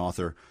best-selling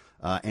author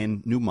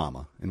and new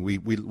mama. And we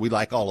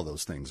like all of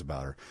those things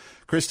about her.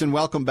 Kristen,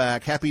 welcome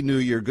back. Happy New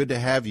Year. Good to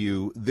have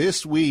you.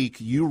 This week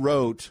you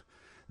wrote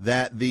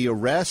that the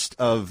arrest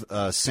of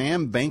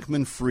Sam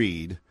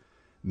Bankman-Fried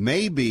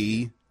may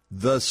be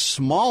the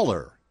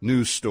smaller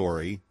news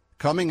story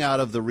coming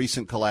out of the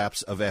recent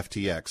collapse of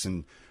FTX.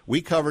 And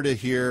we covered it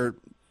here.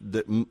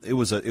 That it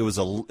was a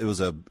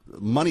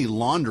money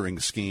laundering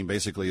scheme,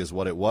 basically, is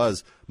what it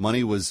was.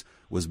 Money was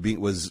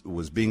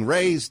being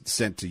raised,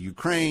 sent to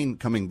Ukraine,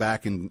 coming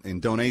back in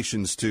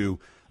donations to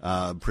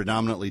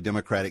predominantly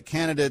Democratic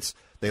candidates.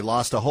 They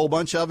lost a whole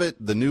bunch of it.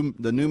 The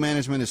new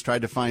management has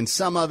tried to find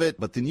some of it,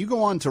 but then you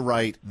go on to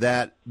write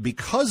that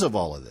because of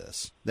all of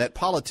this, that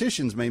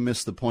politicians may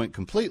miss the point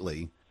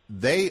completely.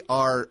 They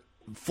are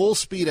full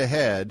speed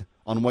ahead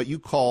on what you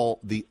call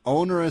the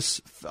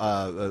onerous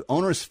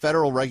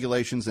federal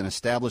regulations and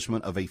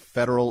establishment of a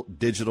federal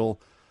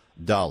digital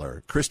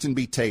dollar. Kristen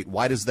B. Tate,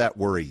 why does that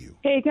worry you?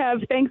 Hey,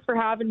 Kev, thanks for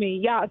having me.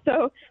 Yeah,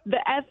 so the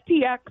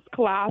FTX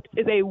collapse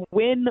is a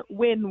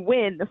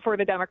win-win-win for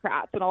the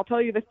Democrats, and I'll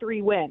tell you the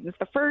three wins.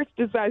 The first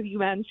is, as you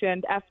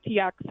mentioned,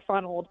 FTX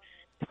funneled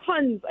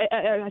tons,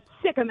 a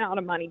sick amount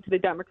of money to the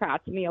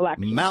Democrats in the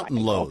election. Mountain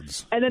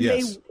loads. And then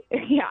yes.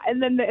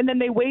 and then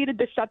they waited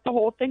to shut the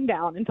whole thing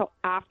down until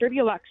after the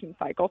election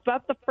cycle. So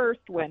that's the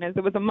first win, is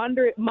it was a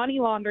money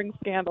laundering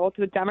scandal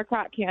to the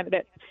Democrat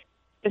candidates.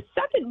 The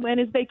second win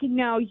is they can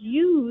now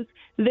use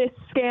this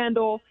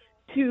scandal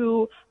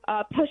to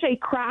push a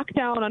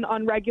crackdown on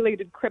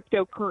unregulated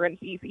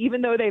cryptocurrencies.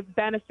 Even though they've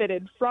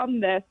benefited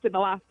from this in the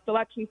last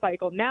election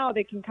cycle, now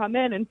they can come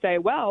in and say,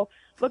 well,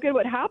 look at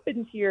what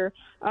happened here.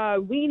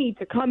 We need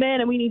to come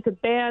in and we need to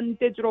ban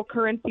digital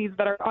currencies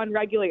that are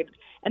unregulated.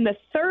 And the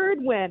third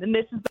win, and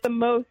this is the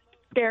most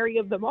scary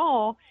of them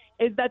all,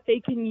 is that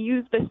they can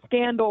use the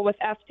scandal with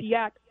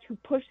FTX to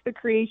push the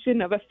creation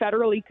of a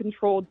federally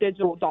controlled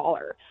digital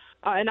dollar.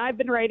 And I've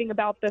been writing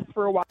about this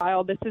for a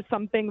while. This is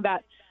something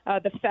that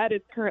the Fed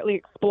is currently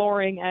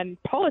exploring, and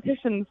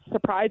politicians,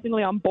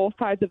 surprisingly, on both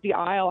sides of the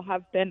aisle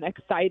have been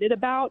excited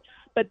about.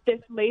 But this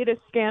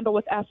latest scandal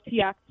with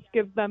FTX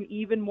gives them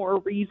even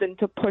more reason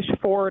to push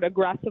forward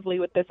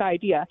aggressively with this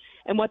idea.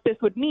 And what this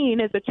would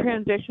mean is a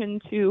transition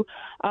to,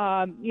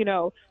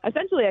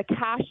 essentially a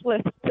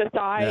cashless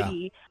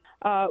society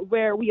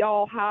where we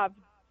all have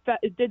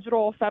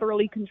digital,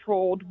 federally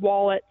controlled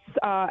wallets,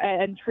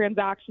 and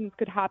transactions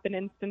could happen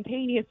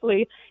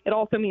instantaneously. It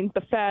also means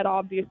the Fed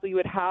obviously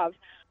would have,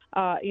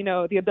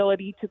 the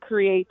ability to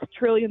create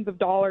trillions of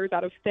dollars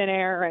out of thin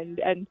air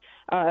and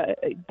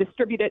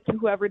distribute it to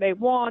whoever they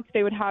want.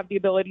 They would have the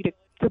ability to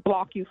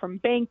block you from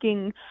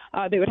banking.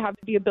 They would have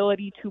the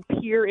ability to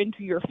peer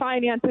into your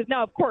finances.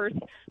 Now, of course,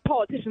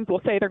 politicians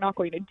will say they're not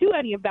going to do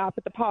any of that,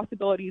 but the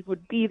possibilities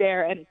would be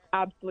there, and it's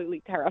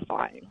absolutely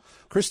terrifying.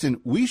 Kristen,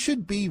 we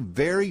should be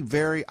very,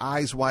 very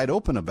eyes wide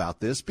open about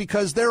this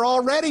because they're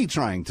already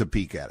trying to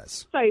peek at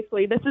us.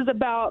 Precisely. This is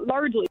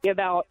largely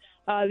about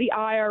the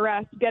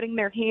IRS getting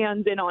their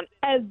hands in on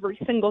every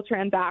single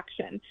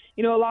transaction.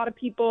 A lot of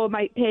people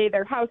might pay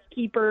their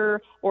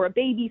housekeeper or a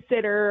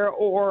babysitter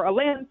or a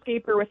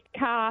landscaper with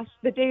cash.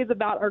 The days of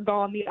that are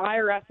gone. The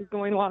IRS is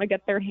going to want to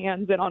get their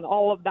hands in on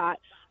all of that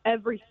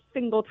every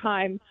single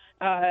time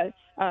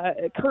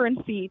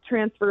currency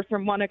transfers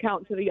from one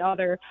account to the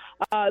other.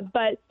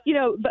 But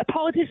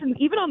politicians,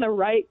 even on the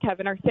right,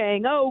 Kevin, are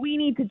saying, oh, we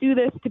need to do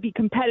this to be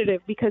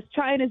competitive because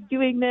China's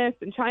doing this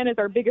and China's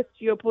our biggest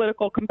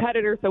geopolitical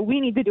competitor, so we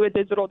need to do a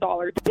digital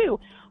dollar too.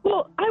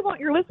 Well, I want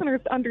your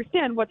listeners to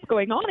understand what's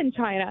going on in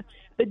China.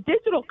 The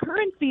digital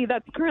currency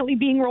that's currently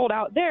being rolled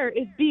out there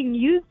is being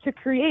used to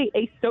create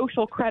a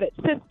social credit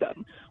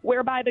system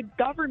whereby the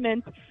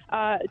government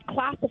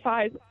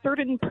classifies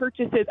certain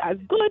purchases as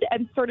good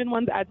and certain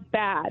ones as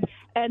bad.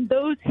 And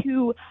those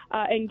who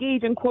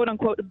engage in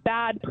quote-unquote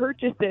bad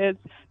purchases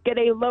get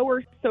a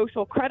lower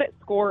social credit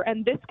score,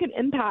 and this can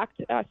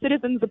impact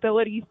citizens'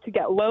 abilities to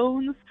get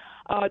loans,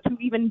 to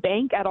even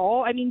bank at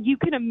all. I mean, you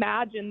can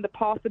imagine the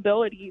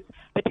possibilities,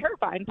 the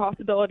terrifying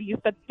possibilities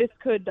that this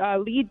could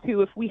lead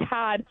to if we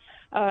had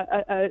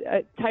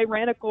a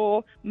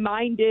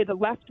tyrannical-minded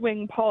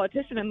left-wing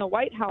politician in the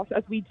White House,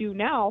 as we do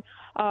now,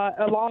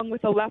 along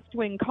with a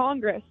left-wing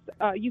Congress.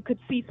 You could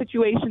see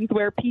situations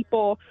where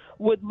people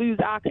would lose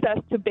access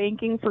to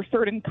banking for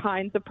certain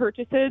kinds of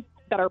purchases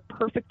that are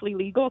perfectly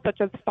legal,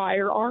 such as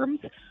firearms.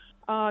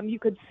 You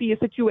could see a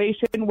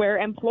situation where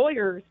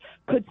employers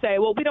could say,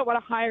 well, we don't want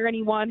to hire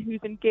anyone who's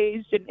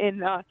engaged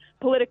in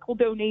political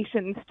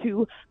donations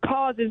to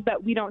causes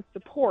that we don't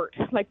support,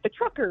 like the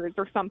truckers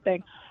or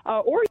something.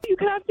 Or you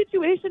could have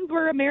situations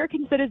where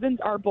American citizens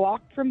are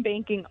blocked from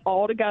banking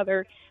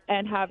altogether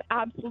and have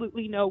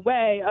absolutely no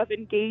way of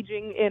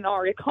engaging in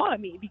our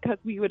economy because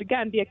we would,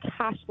 again, be a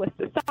cashless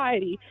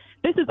society.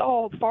 This is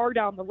all far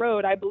down the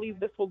road. I believe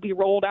this will be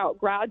rolled out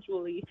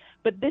gradually,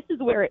 but this is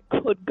where it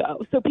could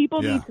go. So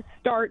people need to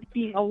start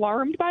being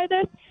alarmed by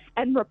this,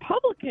 and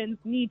Republicans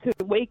need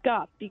to wake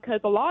up because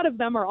a lot of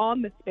them are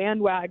on this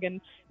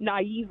bandwagon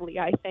naively,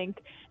 I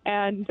think.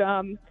 And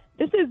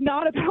this is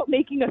not about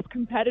making us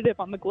competitive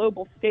on the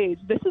global stage.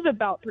 This is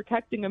about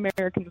protecting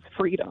Americans'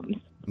 freedoms.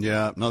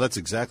 Yeah, no, that's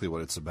exactly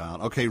what it's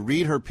about. Okay,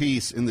 read her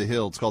piece in The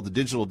Hill. It's called The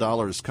Digital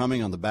Dollar is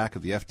Coming, on the back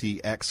of the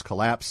FTX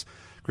collapse.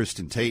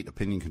 Kristen Tate,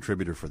 opinion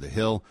contributor for The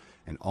Hill,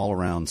 and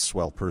all-around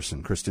swell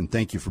person. Kristen,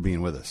 thank you for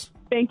being with us.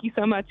 Thank you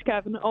so much,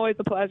 Kevin. Always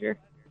a pleasure.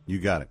 You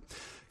got it.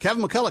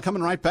 Kevin McCullough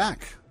coming right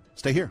back.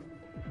 Stay here.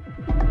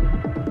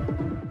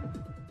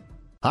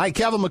 Hi,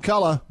 Kevin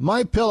McCullough.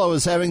 MyPillow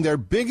is having their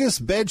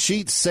biggest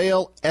bedsheet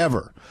sale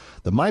ever.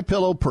 The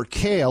MyPillow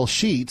Percale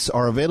sheets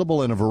are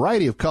available in a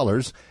variety of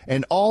colors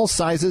and all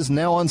sizes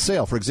now on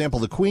sale. For example,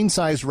 the queen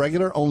size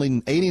regular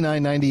only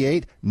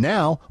 $89.98,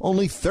 now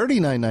only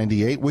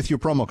 $39.98 with your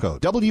promo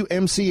code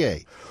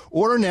WMCA.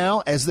 Order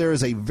now as there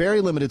is a very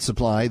limited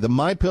supply. The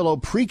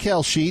MyPillow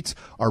Percale sheets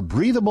are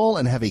breathable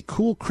and have a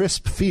cool,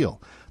 crisp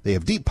feel. They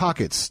have deep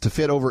pockets to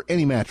fit over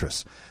any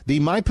mattress.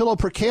 The MyPillow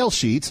Percale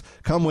sheets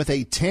come with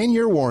a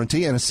 10-year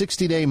warranty and a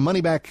 60-day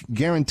money-back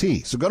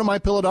guarantee. So go to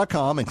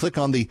MyPillow.com and click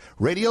on the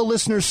Radio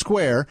Listeners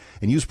Square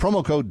and use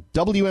promo code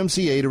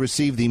WMCA to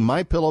receive the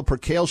MyPillow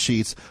Percale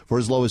sheets for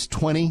as low as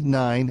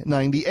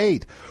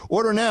 $29.98.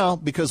 Order now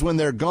because when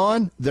they're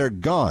gone, they're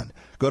gone.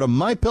 Go to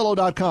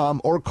MyPillow.com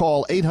or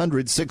call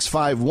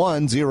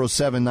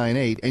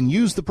 800-651-0798 and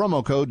use the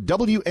promo code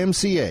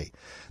WMCA.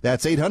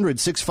 That's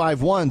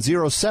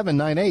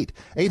 800-651-0798.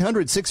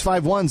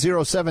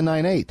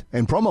 800-651-0798.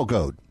 And promo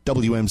code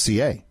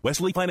WMCA.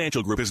 Wesley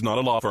Financial Group is not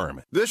a law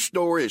firm. This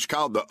story is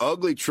called The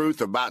Ugly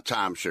Truth About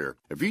Timeshare.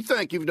 If you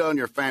think you've done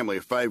your family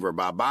a favor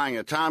by buying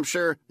a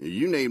timeshare,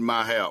 you need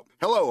my help.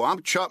 Hello,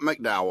 I'm Chuck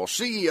McDowell,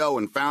 CEO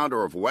and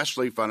founder of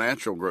Wesley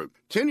Financial Group.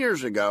 10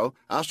 years ago,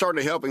 I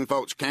started helping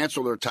folks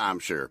cancel their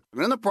timeshare.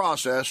 And in the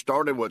process,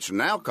 started what's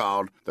now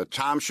called the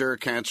timeshare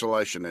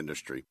cancellation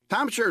industry.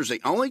 Timeshare is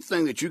the only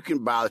thing that you can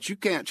buy that you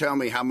can't tell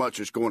me how much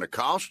it's going to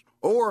cost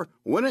or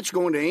when it's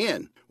going to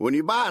end. When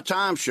you buy a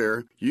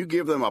timeshare, you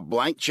give them a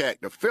blank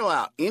check to fill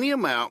out any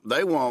amount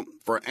they want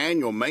for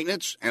annual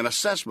maintenance and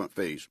assessment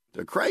fees.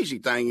 The crazy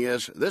thing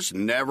is, this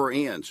never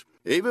ends.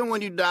 Even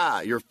when you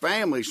die, your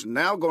family's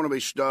now going to be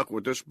stuck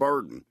with this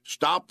burden.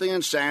 Stop the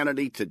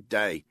insanity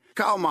today.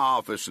 Call my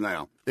office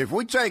now. If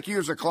we take you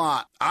as a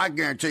client, I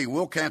guarantee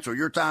we'll cancel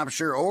your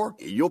timeshare or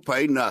you'll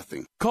pay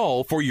nothing.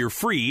 Call for your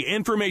free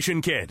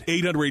information kit.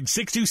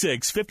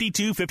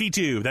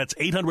 800-626-5252. That's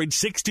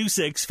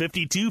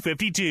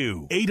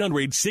 800-626-5252.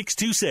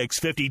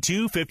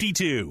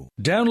 800-626-5252.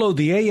 Download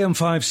the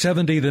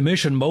AM570 The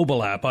Mission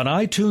mobile app on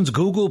iTunes,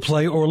 Google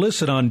Play, or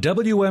listen on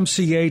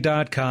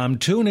WMCA.com,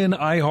 TuneIn,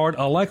 iHeart,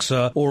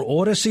 Alexa, or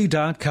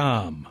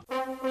Odyssey.com.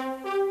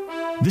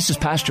 This is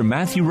Pastor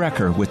Matthew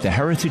Recker with the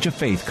Heritage of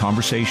Faith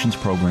Conversations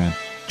program.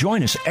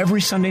 Join us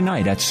every Sunday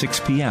night at 6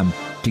 p.m.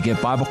 to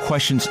get Bible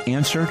questions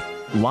answered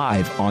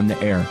live on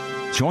the air.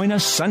 Join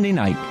us Sunday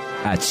night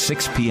at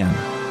 6 p.m.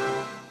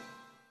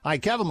 Hi,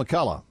 Kevin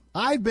McCullough.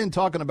 I've been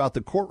talking about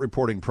the court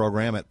reporting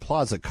program at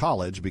Plaza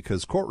College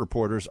because court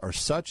reporters are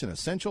such an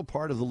essential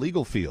part of the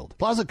legal field.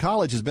 Plaza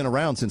College has been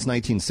around since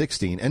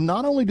 1916, and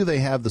not only do they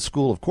have the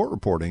School of Court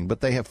Reporting,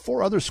 but they have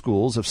 4 other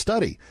schools of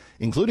study,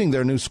 including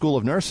their new School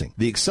of Nursing.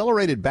 The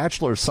Accelerated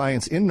Bachelor of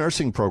Science in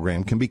Nursing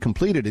program can be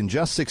completed in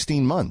just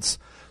 16 months.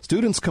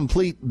 Students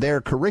complete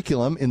their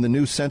curriculum in the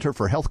new Center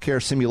for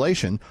Healthcare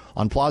Simulation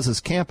on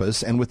Plaza's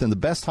campus and within the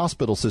best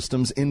hospital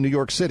systems in New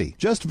York City.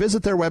 Just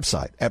visit their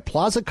website at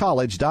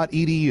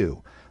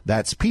plazacollege.edu.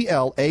 That's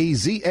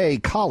Plaza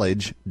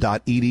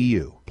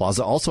college.edu.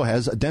 Plaza also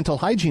has a dental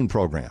hygiene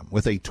program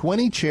with a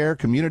 20-chair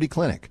community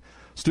clinic.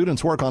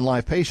 Students work on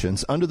live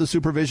patients under the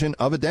supervision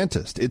of a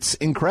dentist. It's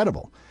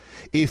incredible.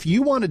 If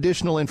you want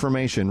additional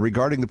information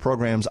regarding the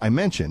programs I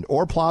mentioned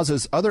or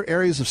Plaza's other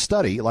areas of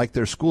study like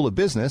their School of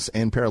Business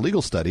and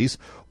Paralegal Studies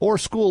or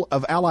School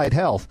of Allied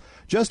Health,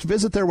 just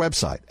visit their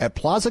website at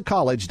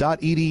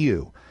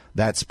plazacollege.edu.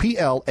 That's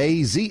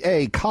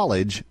Plaza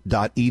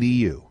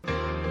college.edu.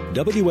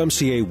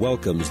 WMCA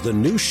welcomes the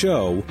new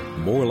show,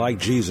 More Like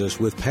Jesus,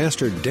 with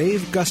Pastor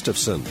Dave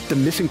Gustafson. The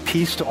missing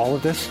piece to all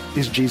of this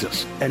is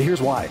Jesus. And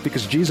here's why.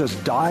 Because Jesus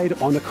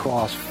died on the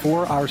cross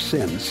for our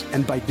sins.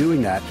 And by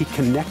doing that, he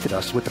connected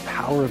us with the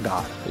power of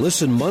God.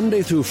 Listen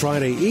Monday through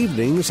Friday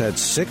evenings at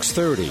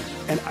 6:30.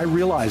 And I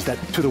realize that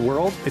to the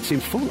world, it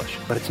seems foolish,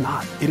 but it's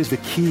not. It is the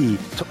key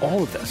to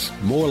all of this.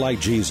 More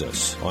Like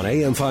Jesus on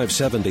AM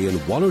 570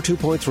 and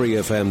 102.3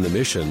 FM The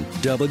Mission,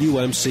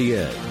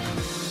 WMCA.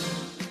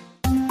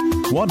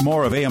 Want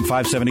more of AM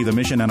 570 The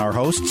Mission and our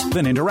hosts?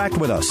 Then interact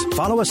with us.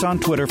 Follow us on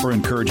Twitter for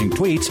encouraging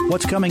tweets,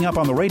 what's coming up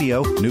on the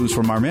radio, news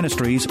from our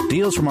ministries,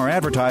 deals from our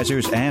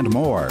advertisers, and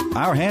more.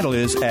 Our handle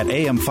is at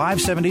AM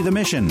 570 The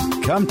Mission.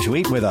 Come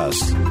tweet with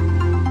us.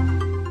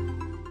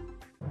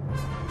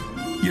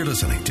 You're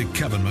listening to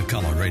Kevin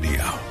McCullough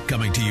Radio,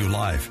 coming to you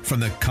live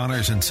from the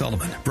Connors and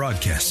Sullivan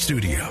Broadcast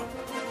Studio.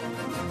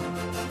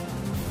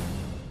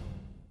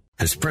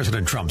 As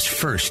President Trump's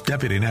first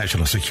Deputy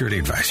National Security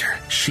Advisor,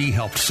 she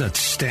helped set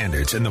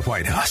standards in the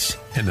White House.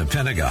 In the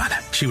Pentagon,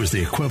 she was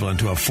the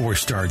equivalent to a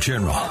 4-star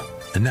general.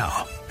 And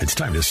now, it's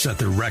time to set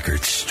the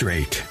record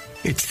straight.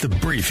 It's The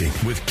Briefing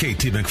with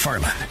KT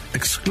McFarland,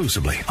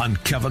 exclusively on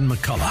Kevin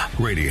McCullough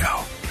Radio.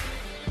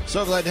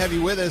 So glad to have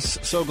you with us.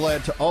 So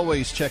glad to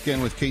always check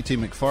in with KT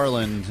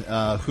McFarland,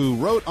 who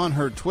wrote on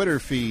her Twitter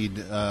feed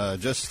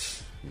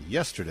just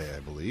yesterday, I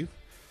believe,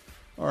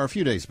 or a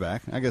few days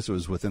back. I guess it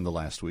was within the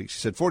last week. She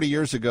said, 40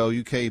 years ago,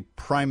 UK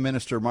Prime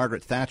Minister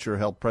Margaret Thatcher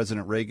helped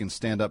President Reagan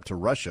stand up to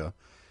Russia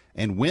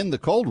and win the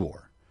Cold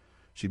War.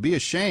 She'd be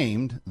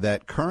ashamed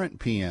that current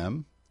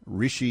PM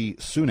Rishi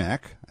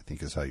Sunak, I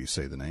think is how you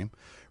say the name,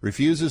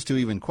 refuses to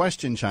even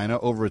question China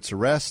over its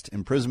arrest,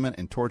 imprisonment,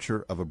 and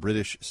torture of a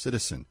British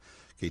citizen.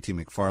 KT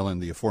McFarland,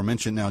 the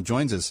aforementioned, now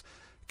joins us.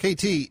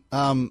 KT,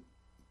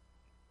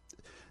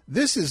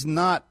 this is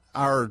not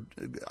our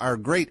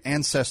great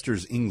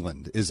ancestors'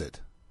 England, is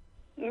it?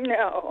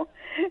 No,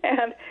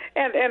 and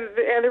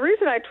the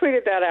reason I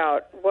tweeted that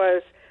out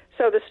was,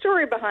 so the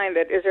story behind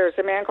it is there's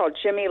a man called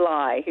Jimmy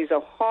Lai. He's a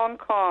Hong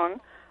Kong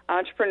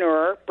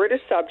entrepreneur,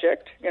 British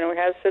subject,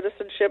 has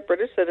citizenship,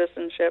 British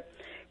citizenship,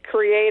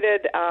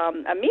 created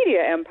a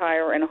media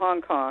empire in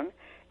Hong Kong,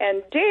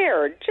 and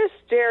dared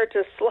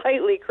to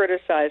slightly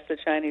criticize the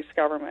Chinese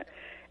government.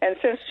 And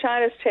since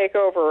China's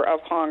takeover of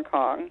Hong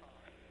Kong,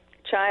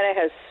 China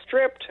has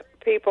stripped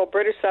people,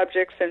 British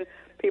subjects and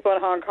people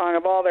in Hong Kong,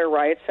 of all their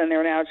rights, and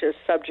they're now just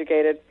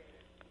subjugated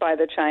by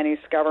the Chinese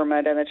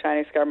government, and the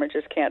Chinese government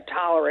just can't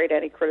tolerate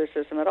any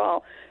criticism at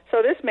all.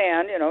 So this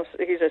man,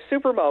 he's a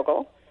super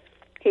mogul.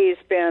 He's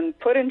been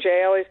put in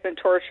jail, he's been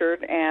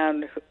tortured,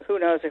 and who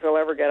knows if he'll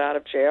ever get out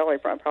of jail.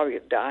 He'll probably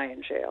die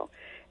in jail.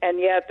 And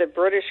yet the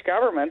British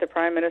government, the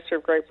Prime Minister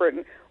of Great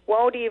Britain,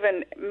 won't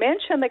even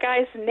mention the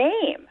guy's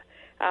name,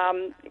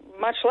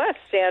 much less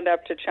stand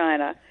up to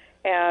China.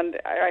 And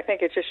I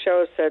think it just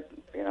shows that,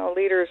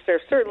 leaders,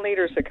 there's certain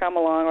leaders that come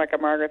along, like a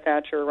Margaret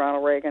Thatcher or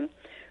Ronald Reagan,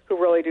 who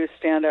really do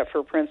stand up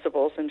for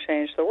principles and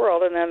change the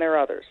world, and then there are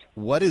others.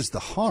 What is the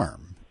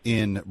harm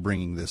in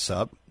bringing this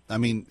up? I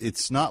mean,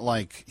 it's not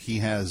like he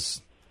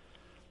has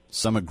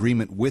some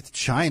agreement with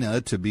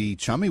China to be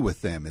chummy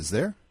with them, is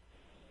there?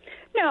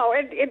 No,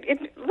 let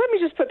me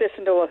just put this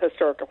into a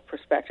historical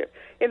perspective.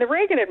 In the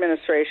Reagan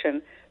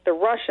administration, the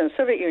Russian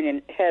Soviet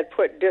Union had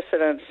put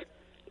dissidents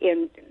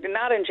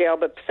not in jail,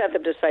 but sent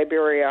them to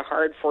Siberia,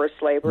 hard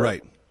forced labor.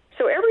 Right.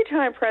 So every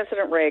time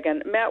President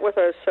Reagan met with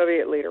a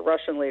Soviet leader,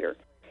 Russian leader,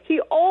 he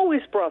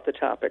always brought the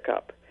topic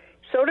up.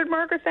 So did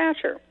Margaret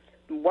Thatcher.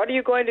 What are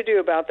you going to do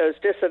about those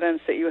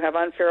dissidents that you have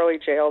unfairly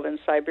jailed in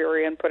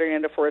Siberia and putting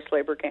into forced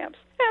labor camps?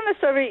 And the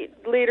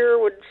Soviet leader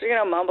would,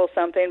 mumble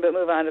something but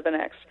move on to the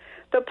next.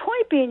 The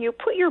point being, you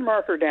put your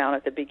marker down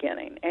at the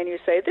beginning and you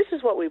say, this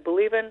is what we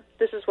believe in,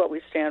 this is what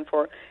we stand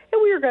for,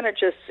 and we are going to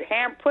just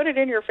put it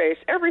in your face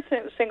every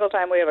single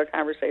time we have a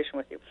conversation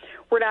with you.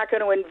 We're not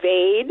going to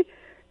invade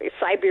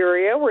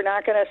Siberia, we're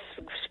not going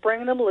to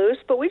spring them loose,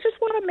 but we just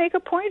want to make a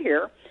point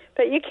here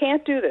that you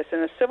can't do this. In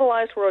a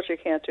civilized world, you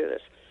can't do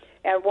this.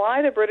 And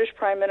why the British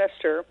Prime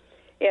Minister,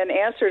 in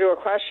answer to a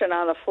question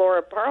on the floor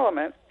of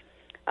Parliament,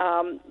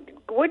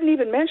 wouldn't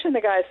even mention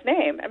the guy's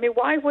name. I mean,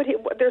 why would he?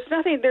 There's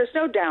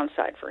no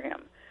downside for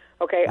him,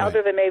 okay, right,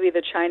 other than maybe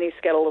the Chinese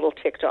get a little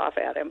ticked off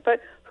at him.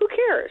 But who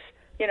cares?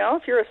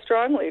 If you're a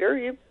strong leader,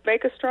 you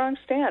make a strong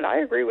stand. I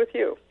agree with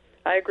you.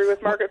 I agree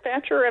with Margaret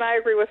Thatcher, and I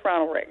agree with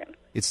Ronald Reagan.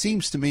 It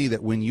seems to me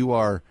that when you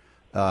are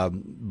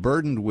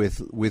burdened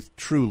with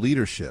true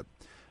leadership,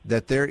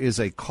 that there is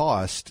a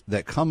cost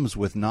that comes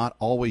with not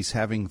always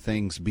having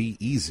things be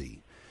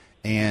easy.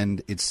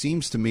 And it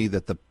seems to me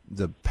that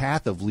the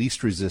path of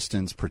least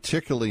resistance,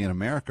 particularly in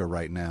America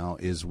right now,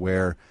 is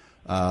where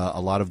a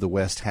lot of the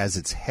West has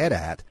its head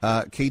at.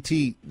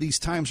 KT, these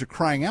times are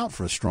crying out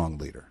for a strong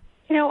leader.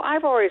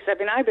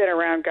 I've been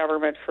around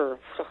government for,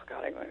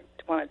 I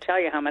want to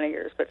tell you how many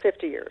years, but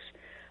 50 years,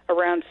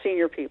 around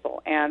senior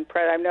people. And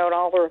I've known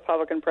all the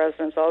Republican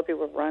presidents, all the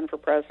people who've run for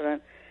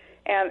president.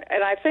 And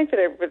I think that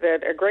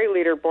a great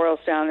leader boils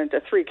down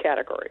into three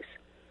categories.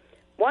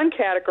 One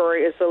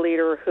category is the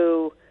leader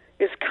who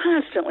is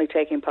constantly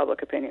taking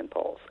public opinion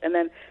polls and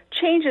then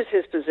changes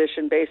his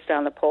position based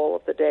on the poll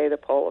of the day, the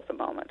poll of the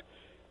moment.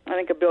 I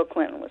think Bill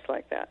Clinton was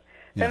like that.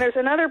 Yeah. Then there's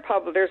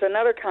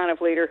another kind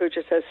of leader who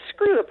just says,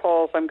 screw the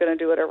polls, I'm going to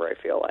do whatever I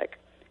feel like.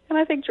 And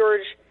I think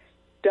George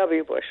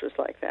W. Bush was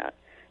like that.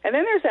 And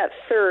then there's that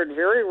third,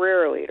 very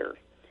rare leader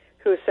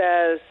who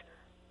says,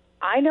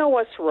 I know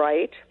what's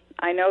right,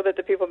 I know that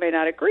the people may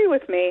not agree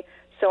with me,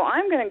 so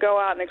I'm going to go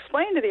out and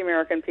explain to the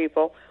American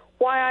people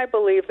why I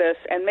believe this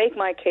and make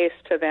my case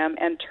to them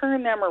and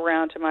turn them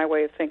around to my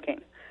way of thinking.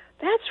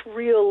 That's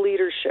real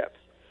leadership.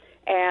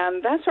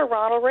 And that's what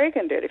Ronald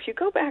Reagan did. If you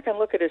go back and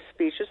look at his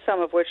speeches,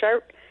 some of which I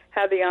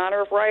had the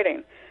honor of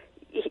writing,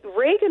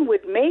 Reagan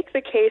would make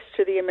the case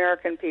to the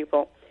American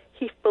people.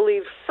 He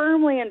believed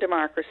firmly in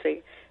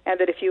democracy, and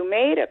that if you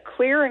made a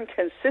clear and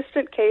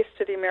consistent case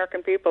to the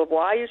American people of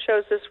why you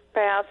chose this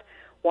path,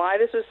 why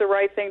this was the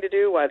right thing to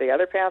do, why the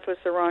other path was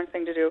the wrong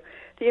thing to do,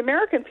 the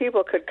American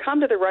people could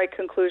come to the right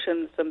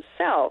conclusions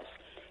themselves.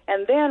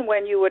 And then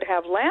when you would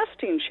have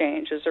lasting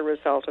change as a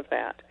result of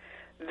that,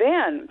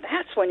 then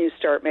that's when you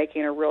start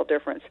making a real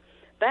difference.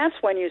 That's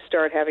when you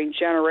start having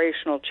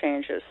generational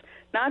changes,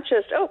 not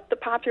just, the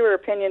popular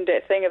opinion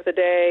thing of the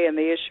day and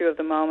the issue of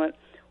the moment,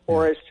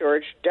 or as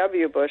George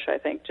W. Bush, I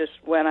think, just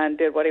went on and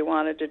did what he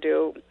wanted to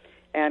do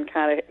and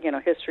kind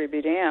of, history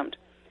be damned.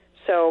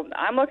 So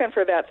I'm looking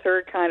for that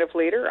third kind of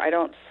leader. I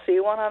don't see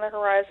one on the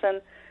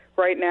horizon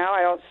right now.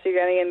 I don't see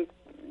any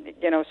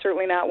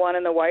certainly not one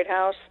in the White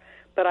House.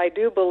 But I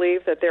do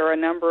believe that there are a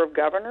number of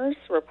governors,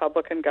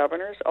 Republican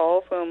governors, all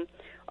of whom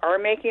are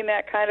making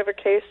that kind of a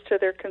case to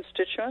their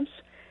constituents.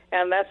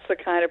 And that's the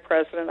kind of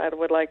president I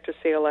would like to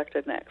see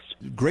elected next.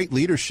 Great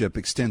leadership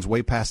extends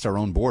way past our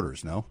own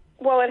borders, no?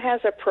 Well, it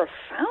has a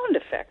profound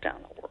effect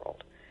on the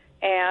world.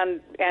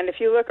 And if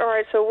you look, all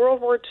right, so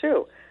World War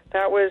II,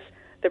 that was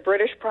the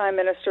British Prime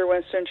Minister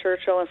Winston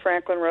Churchill and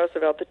Franklin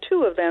Roosevelt. The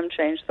two of them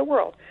changed the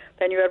world.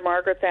 Then you had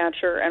Margaret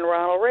Thatcher and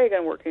Ronald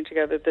Reagan working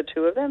together. The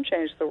two of them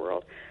changed the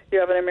world. You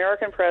have an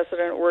American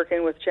president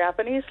working with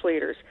Japanese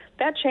leaders.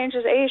 That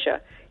changes Asia.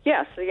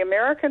 Yes, the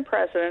American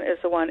president is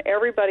the one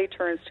everybody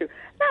turns to,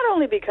 not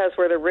only because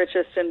we're the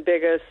richest and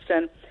biggest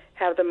and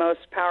have the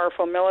most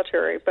powerful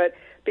military, but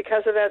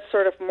because of that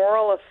sort of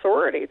moral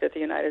authority that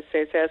the United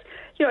States has.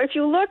 You know, if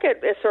you look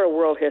at sort of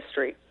world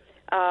history,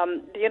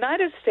 the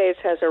United States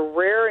has a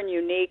rare and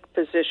unique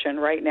position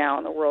right now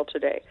in the world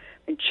today.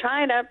 In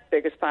China,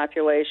 biggest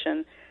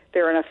population,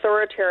 they're an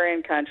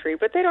authoritarian country,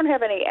 but they don't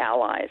have any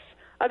allies.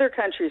 Other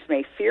countries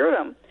may fear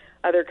them.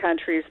 Other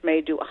countries may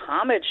do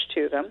homage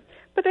to them,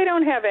 but they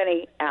don't have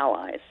any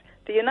allies.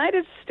 The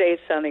United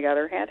States, on the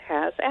other hand,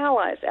 has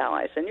allies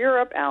in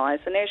Europe, allies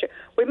in Asia.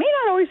 We may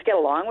not always get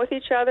along with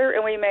each other,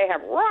 and we may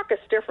have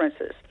raucous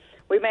differences.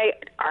 We may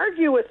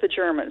argue with the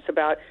Germans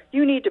about,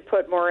 you need to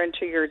put more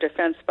into your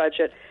defense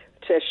budget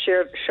to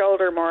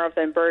shoulder more of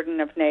the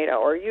burden of NATO,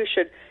 or you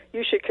should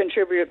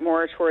contribute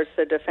more towards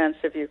the defense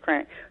of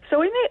Ukraine. So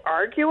we may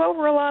argue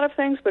over a lot of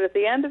things, but at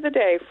the end of the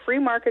day, free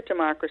market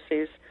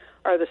democracies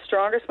are the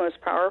strongest,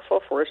 most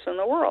powerful force in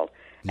the world.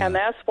 Yeah. And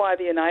that's why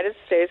the United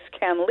States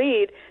can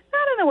lead,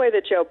 not in the way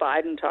that Joe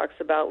Biden talks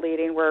about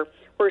leading, where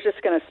we're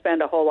just going to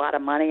spend a whole lot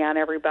of money on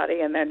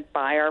everybody and then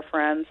buy our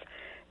friends.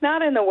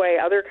 Not in the way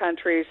other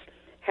countries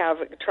have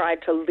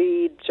tried to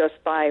lead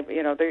just by,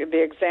 you know,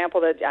 the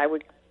example that I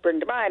would bring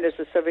to mind is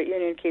the Soviet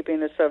Union keeping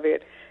the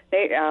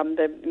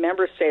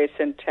member states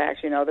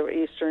intact, you know, the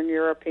Eastern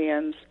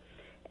Europeans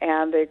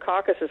and the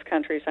Caucasus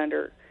countries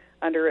under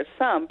its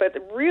thumb. But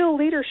the real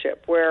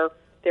leadership where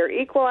they're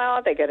equal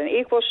out, they get an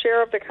equal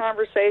share of the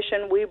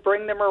conversation, we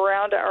bring them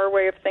around to our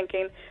way of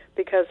thinking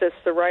because it's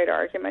the right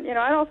argument. You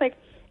know, I don't think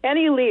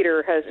any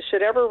leader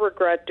should ever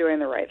regret doing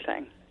the right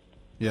thing.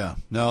 Yeah,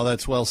 no,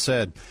 that's well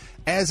said.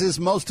 As is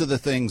most of the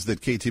things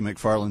that KT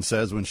McFarland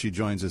says when she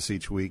joins us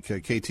each week.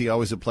 KT,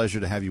 always a pleasure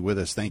to have you with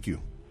us. Thank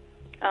you.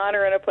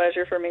 Honor and a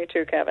pleasure for me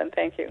too, Kevin.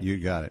 Thank you. You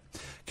got it.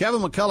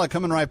 Kevin McCullough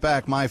coming right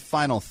back. My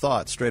final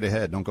thoughts straight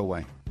ahead. Don't go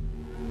away.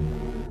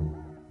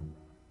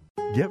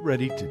 Get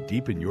ready to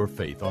deepen your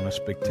faith on a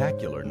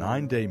spectacular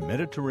 9-day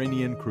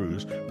Mediterranean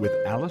cruise with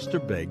Alistair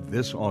Begg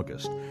this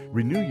August.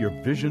 Renew your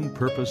vision,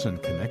 purpose,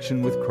 and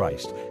connection with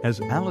Christ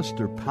as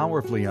Alistair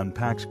powerfully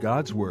unpacks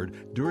God's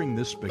Word during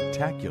this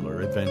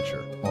spectacular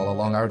adventure. All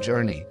along our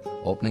journey,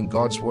 opening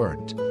God's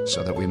Word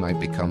so that we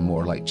might become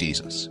more like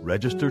Jesus.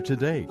 Register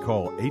today.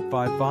 Call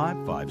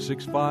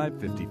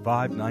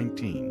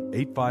 855-565-5519,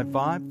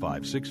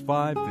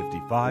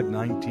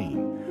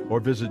 855-565-5519, or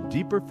visit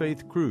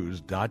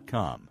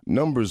deeperfaithcruise.com.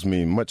 Numbers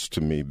mean much to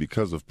me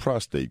because of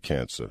prostate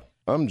cancer.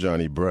 I'm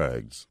Johnny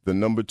Braggs, the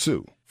number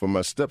 2, for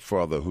my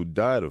stepfather who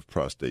died of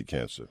prostate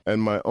cancer,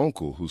 and my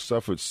uncle who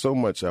suffered so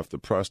much after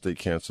prostate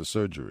cancer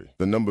surgery.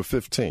 The number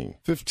 15,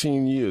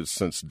 15 years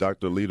since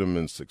Dr.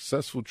 Lederman's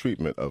successful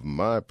treatment of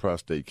my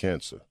prostate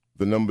cancer.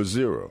 The number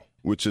 0,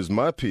 which is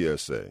my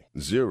PSA,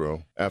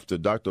 0, after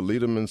Dr.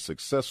 Lederman's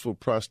successful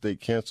prostate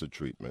cancer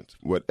treatment.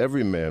 What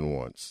every man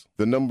wants.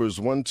 The numbers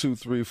 1, 2,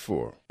 3,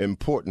 4,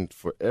 important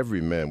for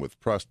every man with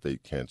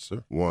prostate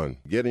cancer. 1,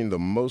 getting the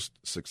most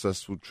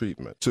successful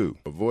treatment. 2,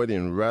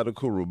 avoiding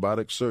radical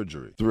robotic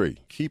surgery. 3,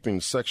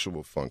 keeping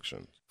sexual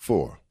function.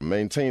 4,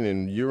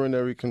 maintaining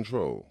urinary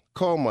control.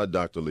 Call my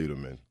Dr.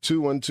 Lederman,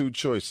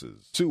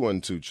 212-CHOICES,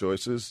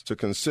 212-CHOICES, to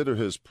consider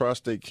his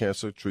prostate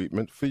cancer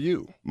treatment for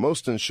you.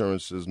 Most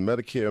insurances,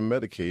 Medicare,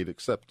 Medicaid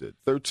accepted.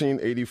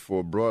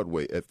 1384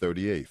 Broadway at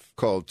 38th.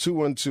 Call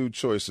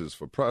 212-CHOICES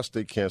for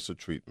prostate cancer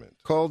treatment.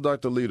 Call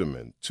Dr.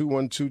 Lederman,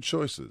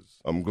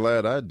 212-CHOICES. I'm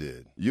glad I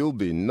did. You'll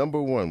be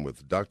number 1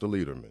 with Dr.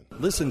 Lederman.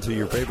 Listen to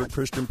your favorite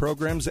Christian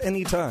programs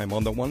anytime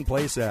on the One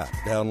Place app.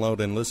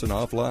 Download and listen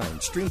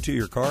offline. Stream to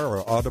your car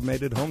or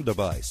automated home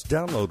device.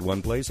 Download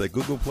One Place at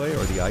Google Play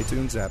or the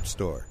iTunes App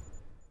Store.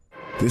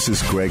 This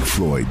is Greg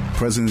Floyd,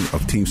 president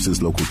of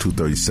Teamsters Local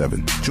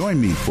 237. Join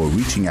me for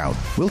Reaching Out.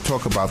 We'll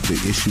talk about the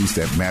issues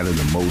that matter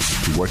the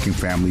most to working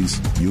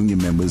families,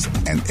 union members,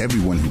 and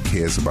everyone who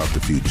cares about the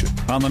future.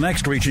 On the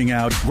next Reaching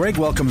Out, Greg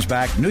welcomes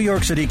back New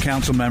York City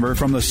Council member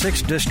from the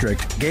 6th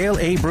District, Gail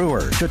A.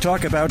 Brewer, to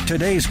talk about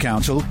today's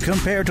council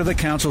compared to the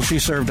council she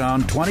served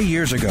on 20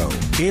 years ago.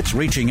 It's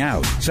Reaching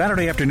Out,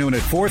 Saturday afternoon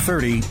at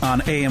 4:30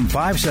 on AM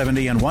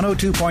 570 and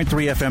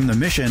 102.3 FM The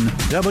Mission,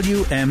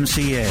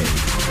 WMCA.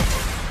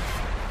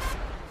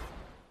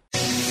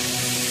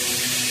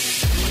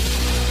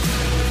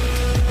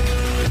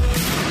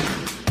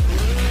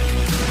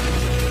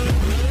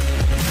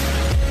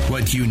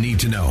 What you need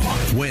to know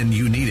when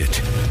you need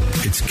it.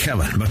 It's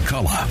Kevin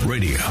McCullough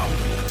Radio.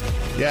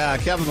 Yeah,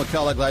 Kevin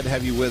McCullough, glad to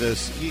have you with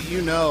us.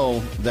 You know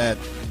that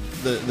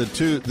the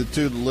two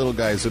little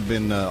guys have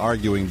been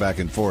arguing back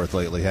and forth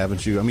lately,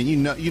 haven't you? I mean,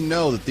 you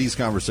know that these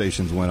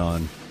conversations went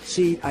on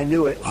See, I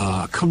knew it.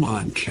 Come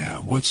on,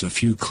 Kev. What's a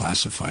few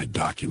classified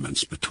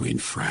documents between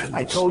friends?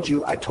 I told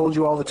you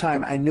all the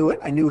time. I knew it.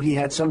 I knew he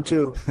had some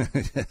too.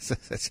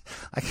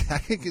 I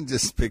can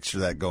just picture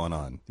that going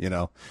on,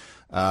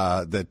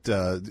 that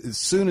as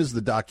soon as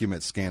the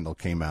document scandal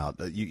came out,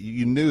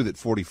 you knew that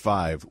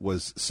 45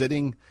 was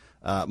sitting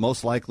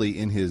most likely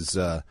in his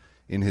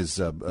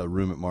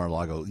room at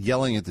Mar-a-Lago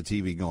yelling at the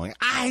TV going,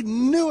 I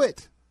knew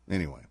it.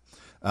 Anyway.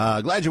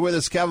 Glad you're with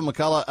us, Kevin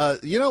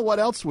McCullough. You know what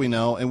else we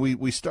know, and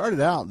we started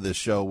out this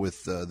show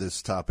with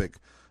this topic.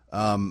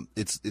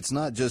 It's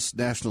not just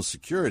national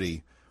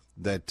security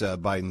that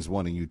Biden's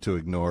wanting you to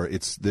ignore.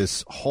 It's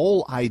this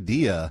whole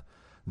idea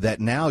that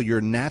now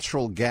your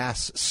natural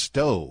gas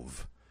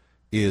stove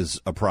is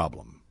a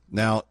problem.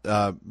 Now,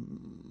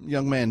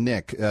 young man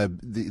Nick,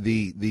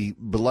 the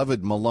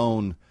beloved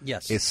Malone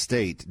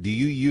estate. Do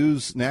you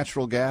use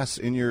natural gas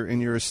in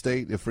your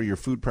estate for your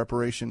food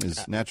preparation?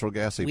 Is natural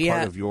gas a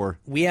part of your?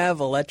 We have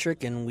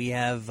electric, and we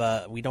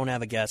don't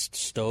have a gas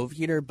stove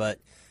heater, but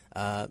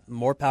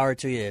more power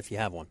to you if you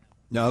have one.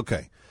 No,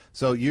 okay.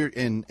 So you're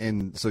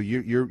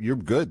you're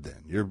good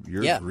then. You're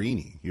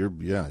greeny.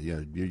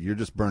 You're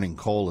just burning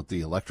coal at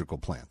the electrical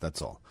plant.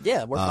 That's all.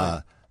 Yeah, we're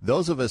fine.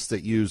 Those of us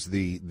that use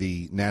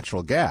the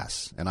natural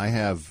gas, and I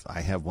have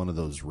one of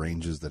those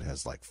ranges that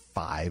has like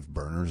 5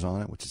 burners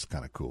on it, which is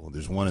kind of cool.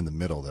 There's one in the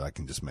middle that I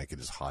can just make it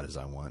as hot as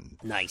I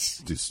want. Nice.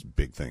 Just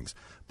big things.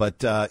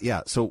 But,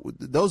 so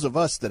those of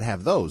us that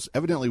have those,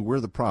 evidently we're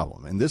the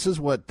problem. And this is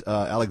what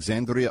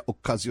Alexandria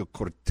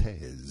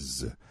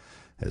Ocasio-Cortez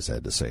has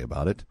had to say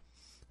about it.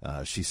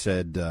 She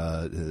said,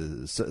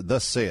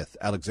 thus saith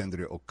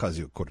Alexandria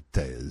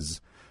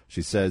Ocasio-Cortez.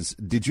 She says,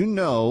 did you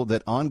know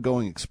that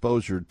ongoing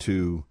exposure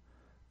to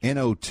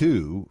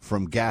NO2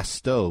 from gas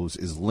stoves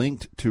is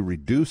linked to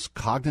reduced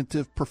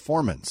cognitive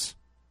performance?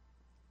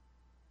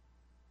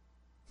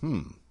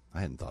 I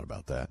hadn't thought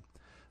about that.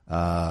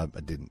 I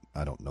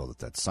don't know that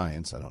that's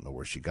science. I don't know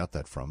where she got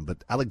that from.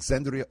 But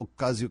Alexandria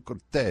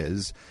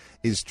Ocasio-Cortez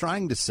is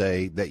trying to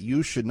say that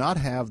you should not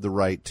have the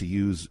right to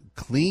use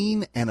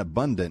clean and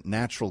abundant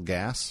natural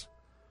gas.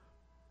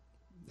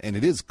 And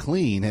it is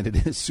clean and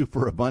it is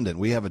super abundant.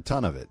 We have a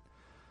ton of it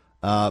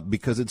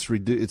because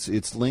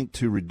it's linked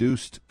to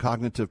reduced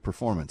cognitive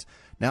performance.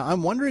 Now,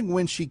 I'm wondering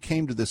when she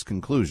came to this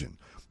conclusion,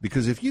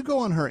 because if you go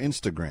on her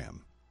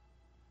Instagram,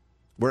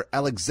 where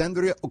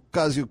Alexandria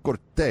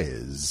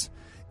Ocasio-Cortez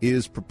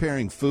is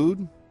preparing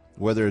food,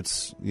 whether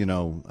it's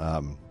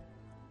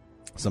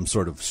some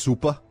sort of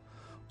soupa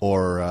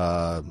or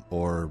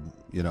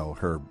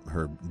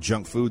her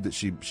junk food that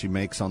she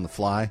makes on the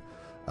fly,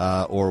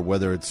 or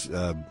whether it's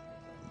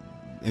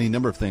any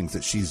number of things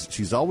that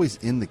she's always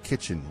in the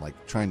kitchen, like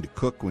trying to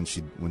cook when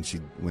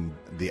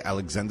the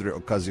Alexandria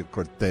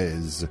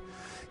Ocasio-Cortez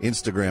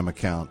Instagram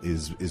account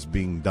is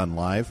being done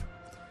live.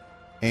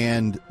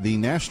 And the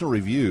National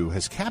Review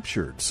has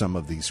captured some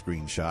of these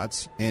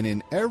screenshots, and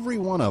in every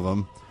one of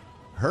them,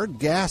 her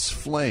gas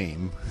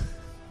flame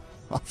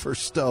off her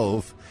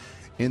stove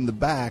in the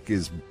back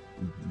is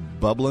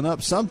bubbling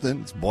up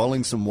something. It's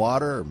boiling some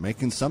water or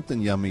making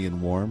something yummy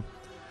and warm.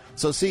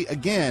 So see,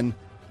 again,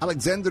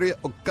 Alexandria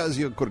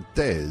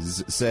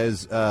Ocasio-Cortez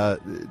says,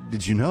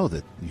 did you know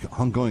that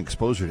ongoing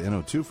exposure to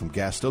NO2 from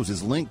gas stoves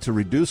is linked to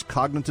reduced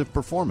cognitive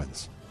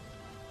performance?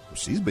 Well,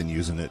 she's been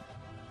using it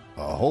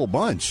a whole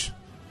bunch.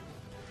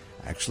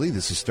 Actually,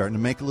 this is starting to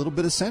make a little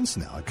bit of sense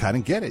now. I kind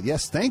of get it.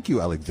 Yes, thank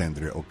you,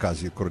 Alexandria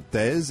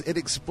Ocasio-Cortez. It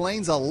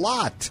explains a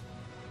lot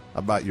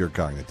about your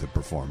cognitive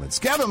performance.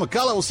 Kevin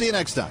McCullough, we'll see you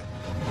next time.